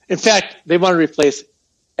both. In fact, they wanted to replace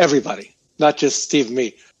everybody, not just Steve and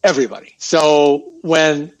me, everybody. So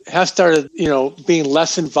when Hef started, being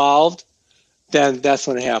less involved, then that's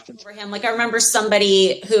when it happened. For him, like I remember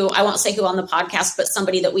somebody who, I won't say who on the podcast, but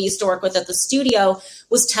somebody that we used to work with at the studio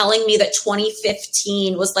was telling me that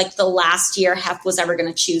 2015 was like the last year Hef was ever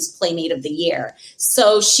going to choose Playmate of the Year.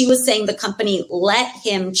 So she was saying the company let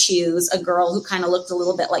him choose a girl who kind of looked a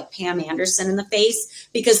little bit like Pam Anderson in the face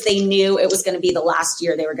because they knew it was going to be the last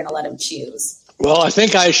year they were going to let him choose. Well, I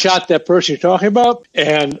think I shot that person you're talking about,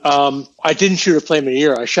 and I didn't shoot her Playmate of the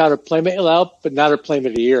Year. I shot her Playmate out, but not her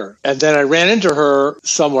Playmate of the Year. And then I ran into her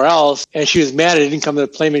somewhere else, and she was mad I didn't come to the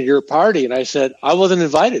Playmate of the Year party. And I said, I wasn't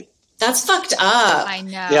invited. That's fucked up. I know.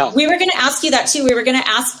 Yeah. We were going to ask you that, too. We were going to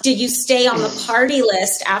ask, did you stay on the party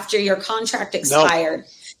list after your contract expired?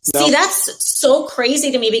 No. See, that's so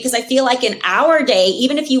crazy to me because I feel like in our day,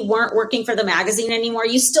 even if you weren't working for the magazine anymore,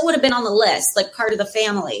 you still would have been on the list, like part of the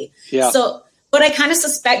family. Yeah. But I kind of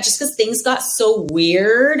suspect just because things got so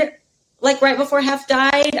weird, like right before Hef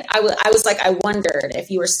died, I was like, I wondered if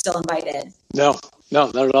you were still invited. No,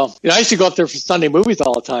 not at all. I used to go up there for Sunday movies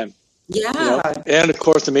all the time. Yeah. And, of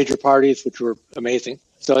course, the major parties, which were amazing.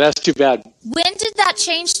 So that's too bad. When did that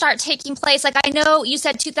change start taking place? Like I know you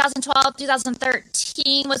said 2012,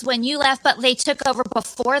 2013 was when you left, but they took over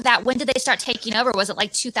before that. When did they start taking over? Was it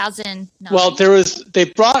like 2009? Well, they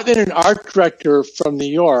brought in an art director from New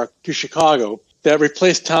York to Chicago that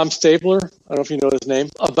replaced Tom Stabler. I don't know if you know his name.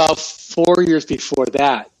 About 4 years before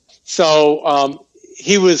that. So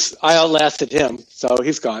I outlasted him. So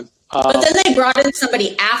he's gone. But then they brought in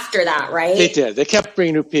somebody after that, right? They did. They kept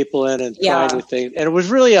bringing new people in and trying new things. And it was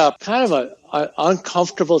really a kind of an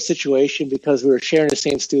uncomfortable situation because we were sharing the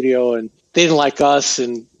same studio and they didn't like us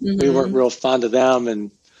and we weren't real fond of them.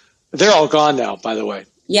 And they're all gone now, by the way.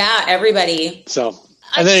 Yeah, everybody. So,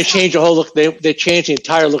 and then they changed the whole look. They changed the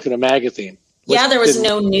entire look of the magazine. Yeah, there was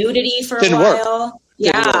no nudity for a while. Work.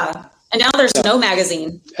 Yeah. And now there's no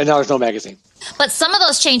magazine. And now there's no magazine. But some of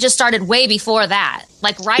those changes started way before that,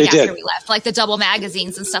 like after we left, like the double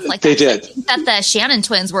magazines and stuff like that. They did. I think that the Shannon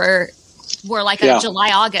twins were like a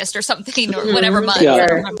July, August or something or whatever month. I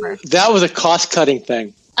don't remember. That was a cost-cutting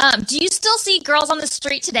thing. Do you still see girls on the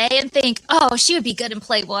street today and think, oh, she would be good in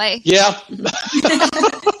Playboy? Yeah.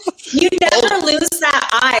 You never lose that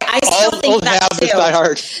eye. I still think that too. Die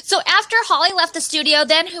hard. So after Holly left the studio,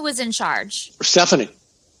 then who was in charge? Stephanie.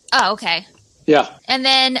 Oh, okay. Yeah. And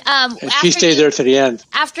then and she stayed there to the end.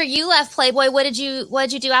 After you left Playboy, what did you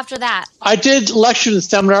do after that? I did lectures and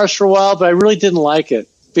seminars for a while, but I really didn't like it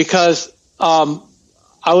because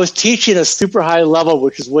I was teaching a super high level,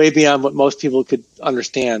 which is way beyond what most people could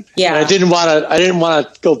understand. Yeah. And I didn't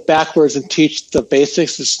want to go backwards and teach the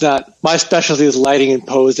basics. It's not my specialty is lighting and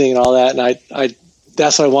posing and all that, and I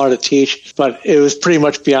that's what I wanted to teach, but it was pretty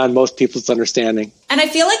much beyond most people's understanding. And I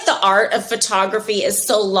feel like the art of photography is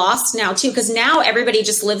so lost now, too, because now everybody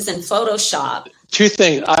just lives in Photoshop. Two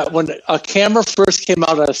things. When a camera first came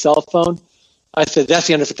out on a cell phone, I said, that's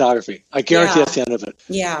the end of photography. I guarantee that's the end of it.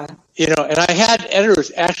 Yeah. And I had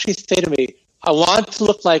editors actually say to me, I want it to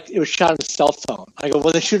look like it was shot on a cell phone. I go,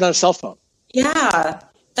 well, then shoot it on a cell phone. Yeah.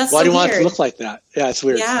 That's Why do you weird. want it to look like that? Yeah, it's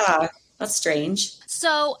weird. Yeah. That's strange.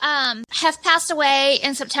 So, Hef passed away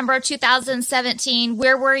in September of 2017.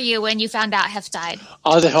 Where were you when you found out Hef died?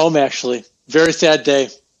 I was at home, actually. Very sad day.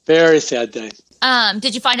 Very sad day.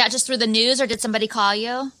 Did you find out just through the news, or did somebody call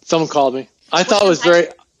you? Someone called me. I thought it was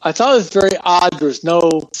very odd. There's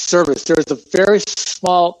no service. There's a very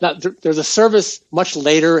small. There's a service much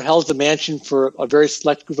later held at the mansion for a very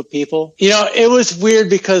select group of people. It was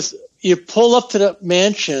weird because you pull up to the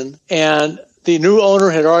mansion and the new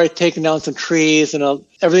owner had already taken down some trees and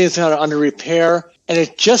everything's kind of under repair. And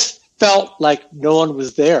it just felt like no one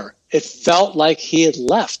was there. It felt like he had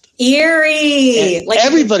left. Eerie. And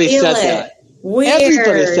everybody said that. Weird.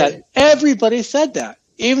 Everybody said that.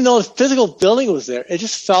 Even though the physical building was there, it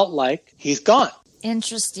just felt like he's gone.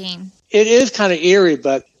 Interesting. It is kind of eerie,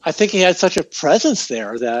 but I think he had such a presence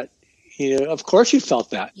there that, of course you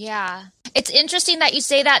felt that. Yeah. It's interesting that you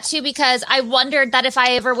say that too, because I wondered that if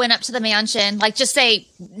I ever went up to the mansion, like just say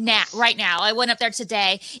right now, I went up there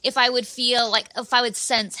today, if I would feel like, if I would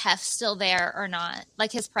sense Hef still there or not,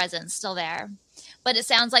 like his presence still there. But it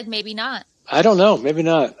sounds like maybe not. I don't know. Maybe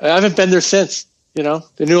not. I haven't been there since, the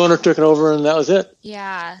new owner took it over and that was it.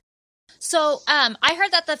 Yeah. So I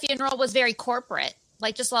heard that the funeral was very corporate,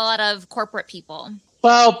 like just a lot of corporate people.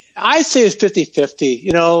 Well, I'd say it's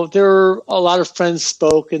 50-50. There were a lot of friends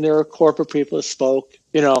spoke and there were corporate people that spoke.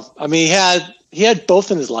 I mean, he had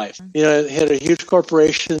both in his life. He had a huge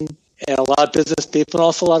corporation and a lot of business people and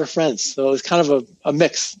also a lot of friends. So it was kind of a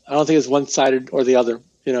mix. I don't think it was one-sided or the other,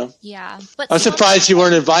 Yeah. But I'm surprised you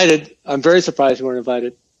weren't invited. I'm very surprised you weren't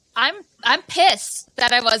invited. I'm pissed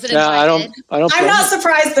that I wasn't invited. I don't. I'm not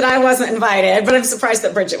surprised that I wasn't invited, but I'm surprised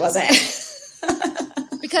that Bridget wasn't.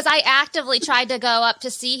 Because I actively tried to go up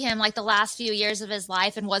to see him like the last few years of his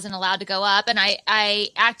life and wasn't allowed to go up. And I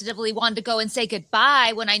actively wanted to go and say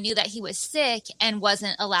goodbye when I knew that he was sick and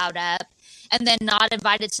wasn't allowed up. And then not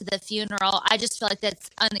invited to the funeral. I just feel like that's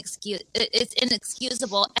it's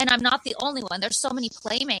inexcusable. And I'm not the only one. There's so many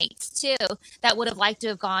playmates too that would have liked to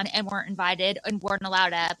have gone and weren't invited and weren't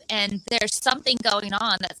allowed up. And there's something going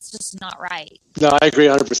on that's just not right. No, I agree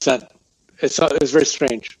 100%. It was very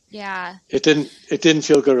strange. Yeah. It didn't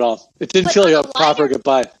feel good at all. It didn't feel like a proper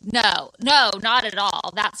goodbye. No, not at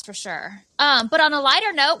all. That's for sure. But on a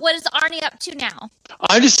lighter note, what is Arny up to now?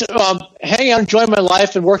 I'm just hanging out, enjoying my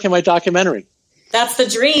life, and working my documentary. That's the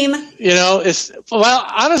dream.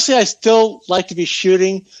 Honestly, I still like to be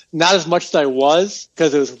shooting, not as much as I was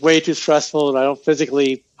because it was way too stressful, and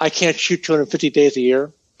I can't shoot 250 days a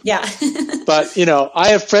year. Yeah. But I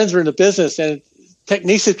have friends who are in the business, and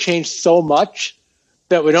techniques have changed so much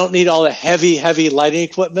that we don't need all the heavy lighting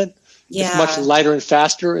equipment. Yeah. It's much lighter and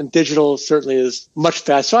faster, and digital certainly is much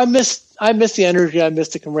faster. So I miss the energy. I miss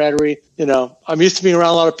the camaraderie. I'm used to being around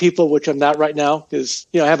a lot of people, which I'm not right now because,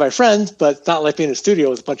 I have my friends, but it's not like being in a studio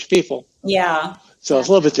with a bunch of people. Yeah. So it's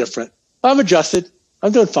a little bit different. But I'm adjusted.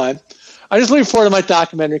 I'm doing fine. I'm just looking forward to my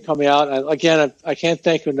documentary coming out. I can't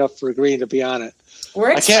thank you enough for agreeing to be on it.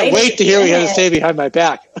 I can't wait to hear what you have to say behind my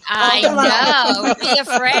back. I know. Be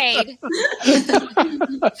afraid.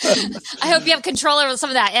 I hope you have control over some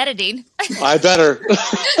of that editing. I better.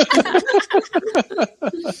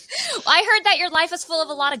 I heard that your life is full of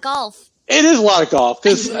a lot of golf. It is a lot of golf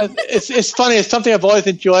because it's funny. It's something I've always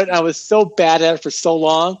enjoyed. I was so bad at it for so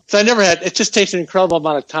long. So I never had. It just takes an incredible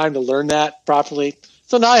amount of time to learn that properly.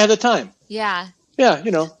 So now I have the time. Yeah. Yeah,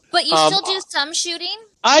 But you still do some shooting?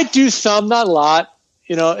 I do some, not a lot.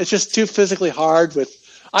 It's just too physically hard.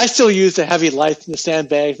 I still use the heavy lights and the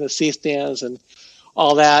sandbags and the C-stands and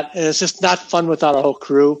all that. And it's just not fun without a whole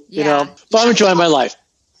crew, But I'm enjoying my life.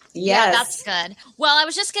 Yes. Yeah, that's good. Well, I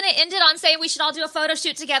was just going to end it on saying we should all do a photo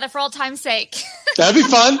shoot together for old time's sake. That'd be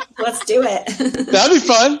fun. Let's do it. That'd be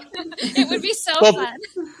fun. It would be so fun.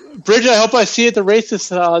 Bridget, I hope I see you at the race this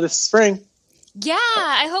spring. Yeah,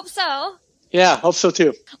 I hope so. Yeah, hope so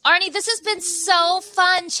too. Arny, this has been so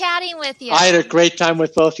fun chatting with you. I had a great time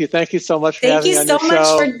with both of you. Thank you so much for having me on your show. Thank you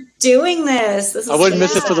so much for doing this. I wouldn't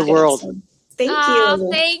miss it for the world. Thank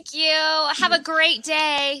you. Thank you. Have a great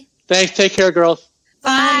day. Thanks. Take care, girls.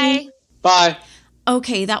 Bye. Bye.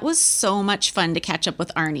 Okay, that was so much fun to catch up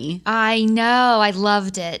with Arny. I know. I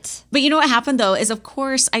loved it. But you know what happened, though, is of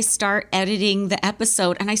course I start editing the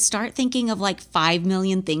episode and I start thinking of like 5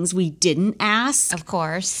 million things we didn't ask. Of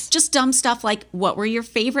course. Just dumb stuff like, what were your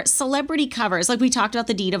favorite celebrity covers? Like we talked about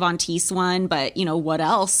the Dita Von Teese one, but what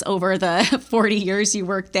else over the 40 years you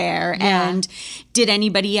worked there? Yeah. And did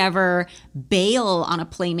anybody ever bail on a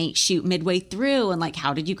Playmate shoot midway through? And like,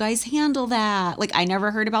 how did you guys handle that? Like, I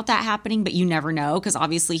never heard about that happening, but you never know. Because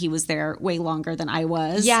obviously he was there way longer than I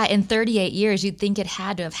was. Yeah, in 38 years, you'd think it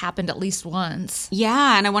had to have happened at least once.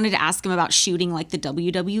 Yeah, and I wanted to ask him about shooting like the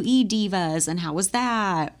WWE divas, and how was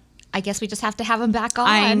that? I guess we just have to have him back on.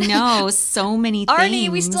 I know, so many things. Arny,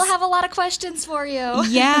 we still have a lot of questions for you.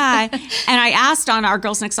 Yeah, and I asked on our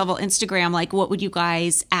Girls Next Level Instagram, like, what would you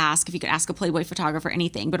guys ask if you could ask a Playboy photographer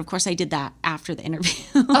anything? But of course I did that after the interview.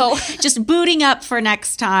 Oh. Just booting up for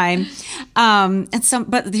next time.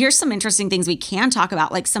 But here's some interesting things we can talk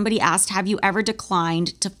about. Like somebody asked, have you ever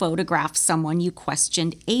declined to photograph someone you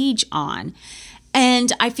questioned age on?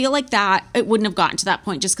 And I feel like that it wouldn't have gotten to that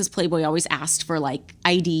point just because Playboy always asked for like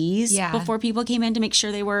IDs before people came in to make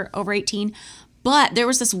sure they were over 18. But there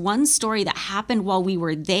was this one story that happened while we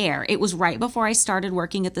were there. It was right before I started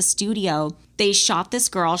working at the studio. They shot this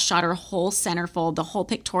girl, shot her whole centerfold, the whole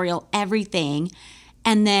pictorial, everything.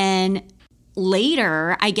 And then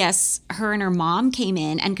later, I guess her and her mom came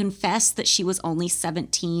in and confessed that she was only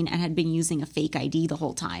 17 and had been using a fake ID the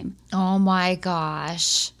whole time. Oh my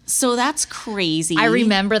gosh. So that's crazy. I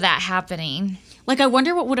remember that happening. Like, I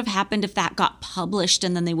wonder what would have happened if that got published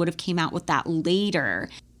and then they would have came out with that later.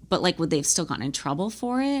 But, like, would they have still gotten in trouble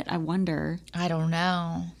for it? I wonder. I don't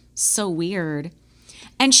know. So weird.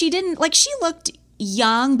 And she didn't, like, she looked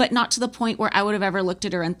young, but not to the point where I would have ever looked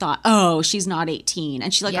at her and thought, oh, she's not 18.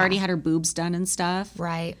 And she, like, already had her boobs done and stuff.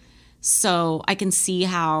 Right. So I can see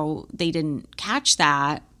how they didn't catch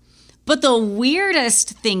that. But the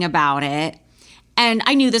weirdest thing about it, and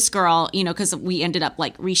I knew this girl, you know, because we ended up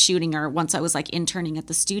like reshooting her once I was like interning at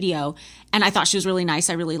the studio. And I thought she was really nice.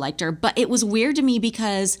 I really liked her. But it was weird to me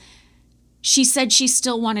because she said she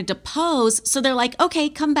still wanted to pose. So they're like, okay,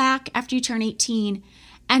 come back after you turn 18.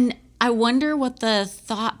 And I wonder what the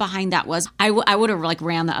thought behind that was. I would have like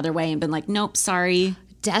ran the other way and been like, nope, sorry.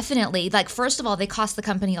 Definitely. Like, first of all, they cost the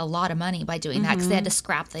company a lot of money by doing that because they had to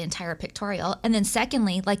scrap the entire pictorial. And then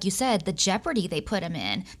secondly, like you said, the jeopardy they put him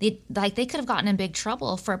in. They could have gotten in big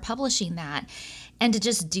trouble for publishing that. And to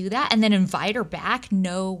just do that and then invite her back,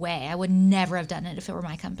 no way. I would never have done it if it were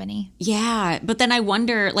my company. Yeah. But then I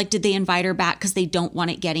wonder, like, did they invite her back because they don't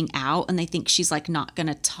want it getting out and they think she's like not going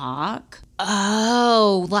to talk?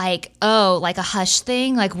 Oh, like a hush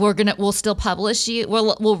thing? Like, we'll still publish you.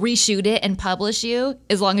 We'll reshoot it and publish you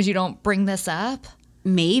as long as you don't bring this up?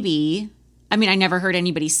 Maybe. I mean, I never heard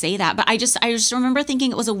anybody say that, but I just remember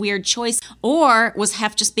thinking it was a weird choice. Or was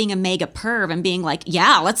Hef just being a mega perv and being like,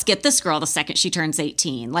 yeah, let's get this girl the second she turns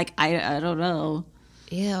 18? Like, I don't know.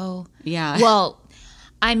 Ew. Yeah. Well,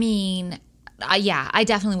 I mean, yeah, I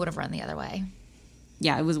definitely would have run the other way.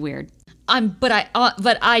 Yeah, it was weird.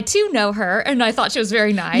 But I too know her, and I thought she was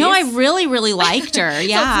very nice. No, I really, really liked her.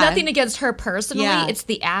 Yeah. So it's nothing against her personally. Yeah. It's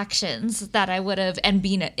the actions that I would have, and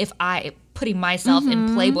being if I putting myself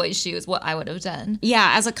in Playboy's shoes, what I would have done.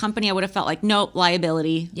 Yeah, as a company, I would have felt like, nope,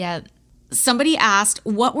 liability. Yeah. Somebody asked,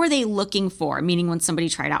 what were they looking for? Meaning when somebody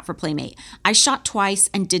tried out for Playmate. I shot twice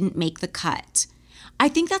and didn't make the cut. I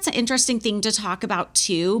think that's an interesting thing to talk about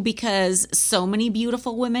too, because so many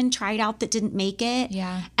beautiful women tried out that didn't make it.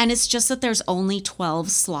 Yeah. And it's just that there's only 12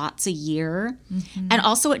 slots a year. And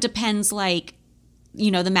also it depends, like, you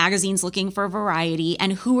know, the magazine's looking for variety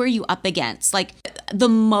and who are you up against? Like, the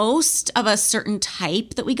most of a certain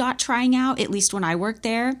type that we got trying out, at least when I worked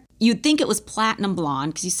there, you'd think it was platinum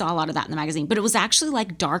blonde because you saw a lot of that in the magazine, but it was actually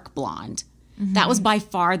like dark blonde. That was by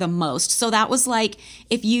far the most. So that was like,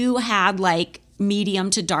 if you had like medium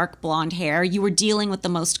to dark blonde hair, you were dealing with the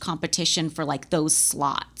most competition for like those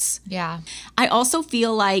slots. Yeah. I also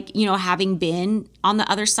feel like, you know, having been on the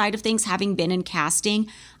other side of things, having been in casting,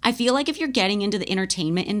 I feel like if you're getting into the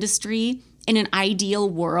entertainment industry, in an ideal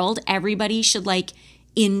world, everybody should like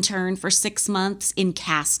intern for 6 months in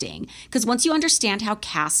casting. Because once you understand how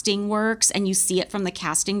casting works and you see it from the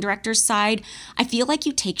casting director's side, I feel like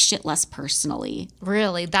you take shit less personally.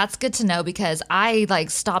 Really? That's good to know because I like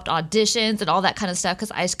stopped auditions and all that kind of stuff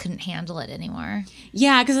because I just couldn't handle it anymore.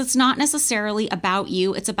 Yeah, because it's not necessarily about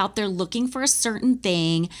you. It's about they're looking for a certain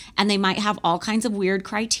thing and they might have all kinds of weird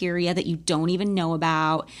criteria that you don't even know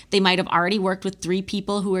about. They might have already worked with 3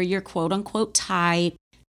 people who are your quote unquote type.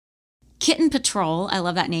 Kitten Patrol, I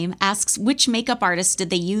love that name, asks, which makeup artist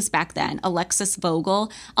did they use back then? Alexis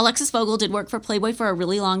Vogel. Alexis Vogel did work for Playboy for a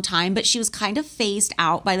really long time, but she was kind of phased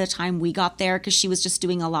out by the time we got there because she was just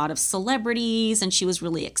doing a lot of celebrities and she was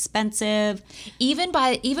really expensive. Even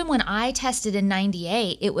when I tested in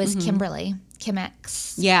 98, it was Kimberly. Kim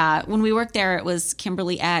X. Yeah, when we worked there, it was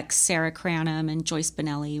Kimberly X, Sarah Cranham, and Joyce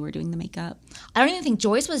Bonelli were doing the makeup. I don't even think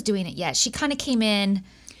Joyce was doing it yet. She kind of came in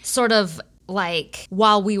sort of like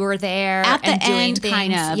while we were there at the and doing end, things.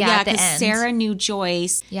 kind of. Yeah, because Sarah knew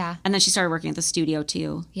Joyce. Yeah. And then she started working at the studio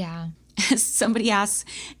too. Yeah. Somebody asks,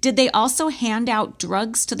 did they also hand out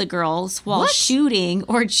drugs to the girls while shooting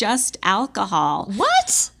or just alcohol?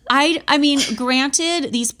 What? I mean,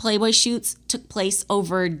 granted, these Playboy shoots took place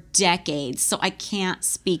over decades, so I can't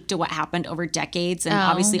speak to what happened over decades, and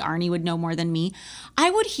obviously Arny would know more than me.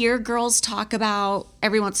 I would hear girls talk about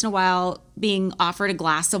every once in a while being offered a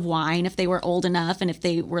glass of wine if they were old enough and if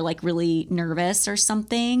they were like really nervous or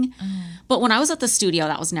something. But when I was at the studio,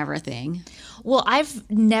 that was never a thing. Well, I've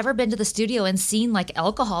never been to the studio and seen like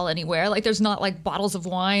alcohol anywhere. Like there's not like bottles of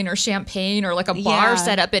wine or champagne or like a bar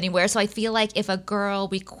set up anywhere. So I feel like if a girl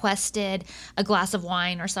requested a glass of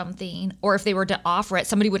wine or something, or if they were to offer it,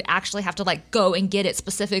 somebody would actually have to like go and get it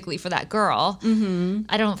specifically for that girl. Mm-hmm.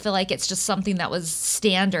 I don't feel like it's just something that was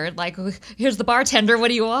standard. Like, here's the bartender. What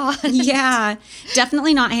do you want? Yeah,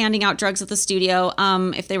 definitely not handing out drugs at the studio.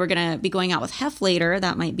 If they were going to be going out with Hef later,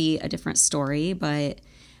 that might be a different story. But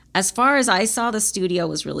as far as I saw, the studio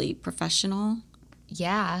was really professional.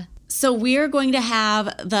 Yeah. So we're going to have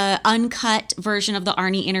the uncut version of the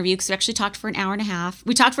Arny interview because we actually talked for an hour and a half.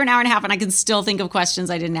 We talked for an hour and a half, and I can still think of questions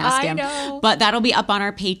I didn't ask him. I know. But that'll be up on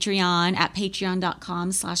our Patreon at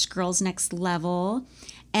patreon.com/girlsnextlevel.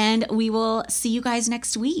 And we will see you guys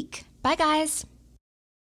next week. Bye, guys.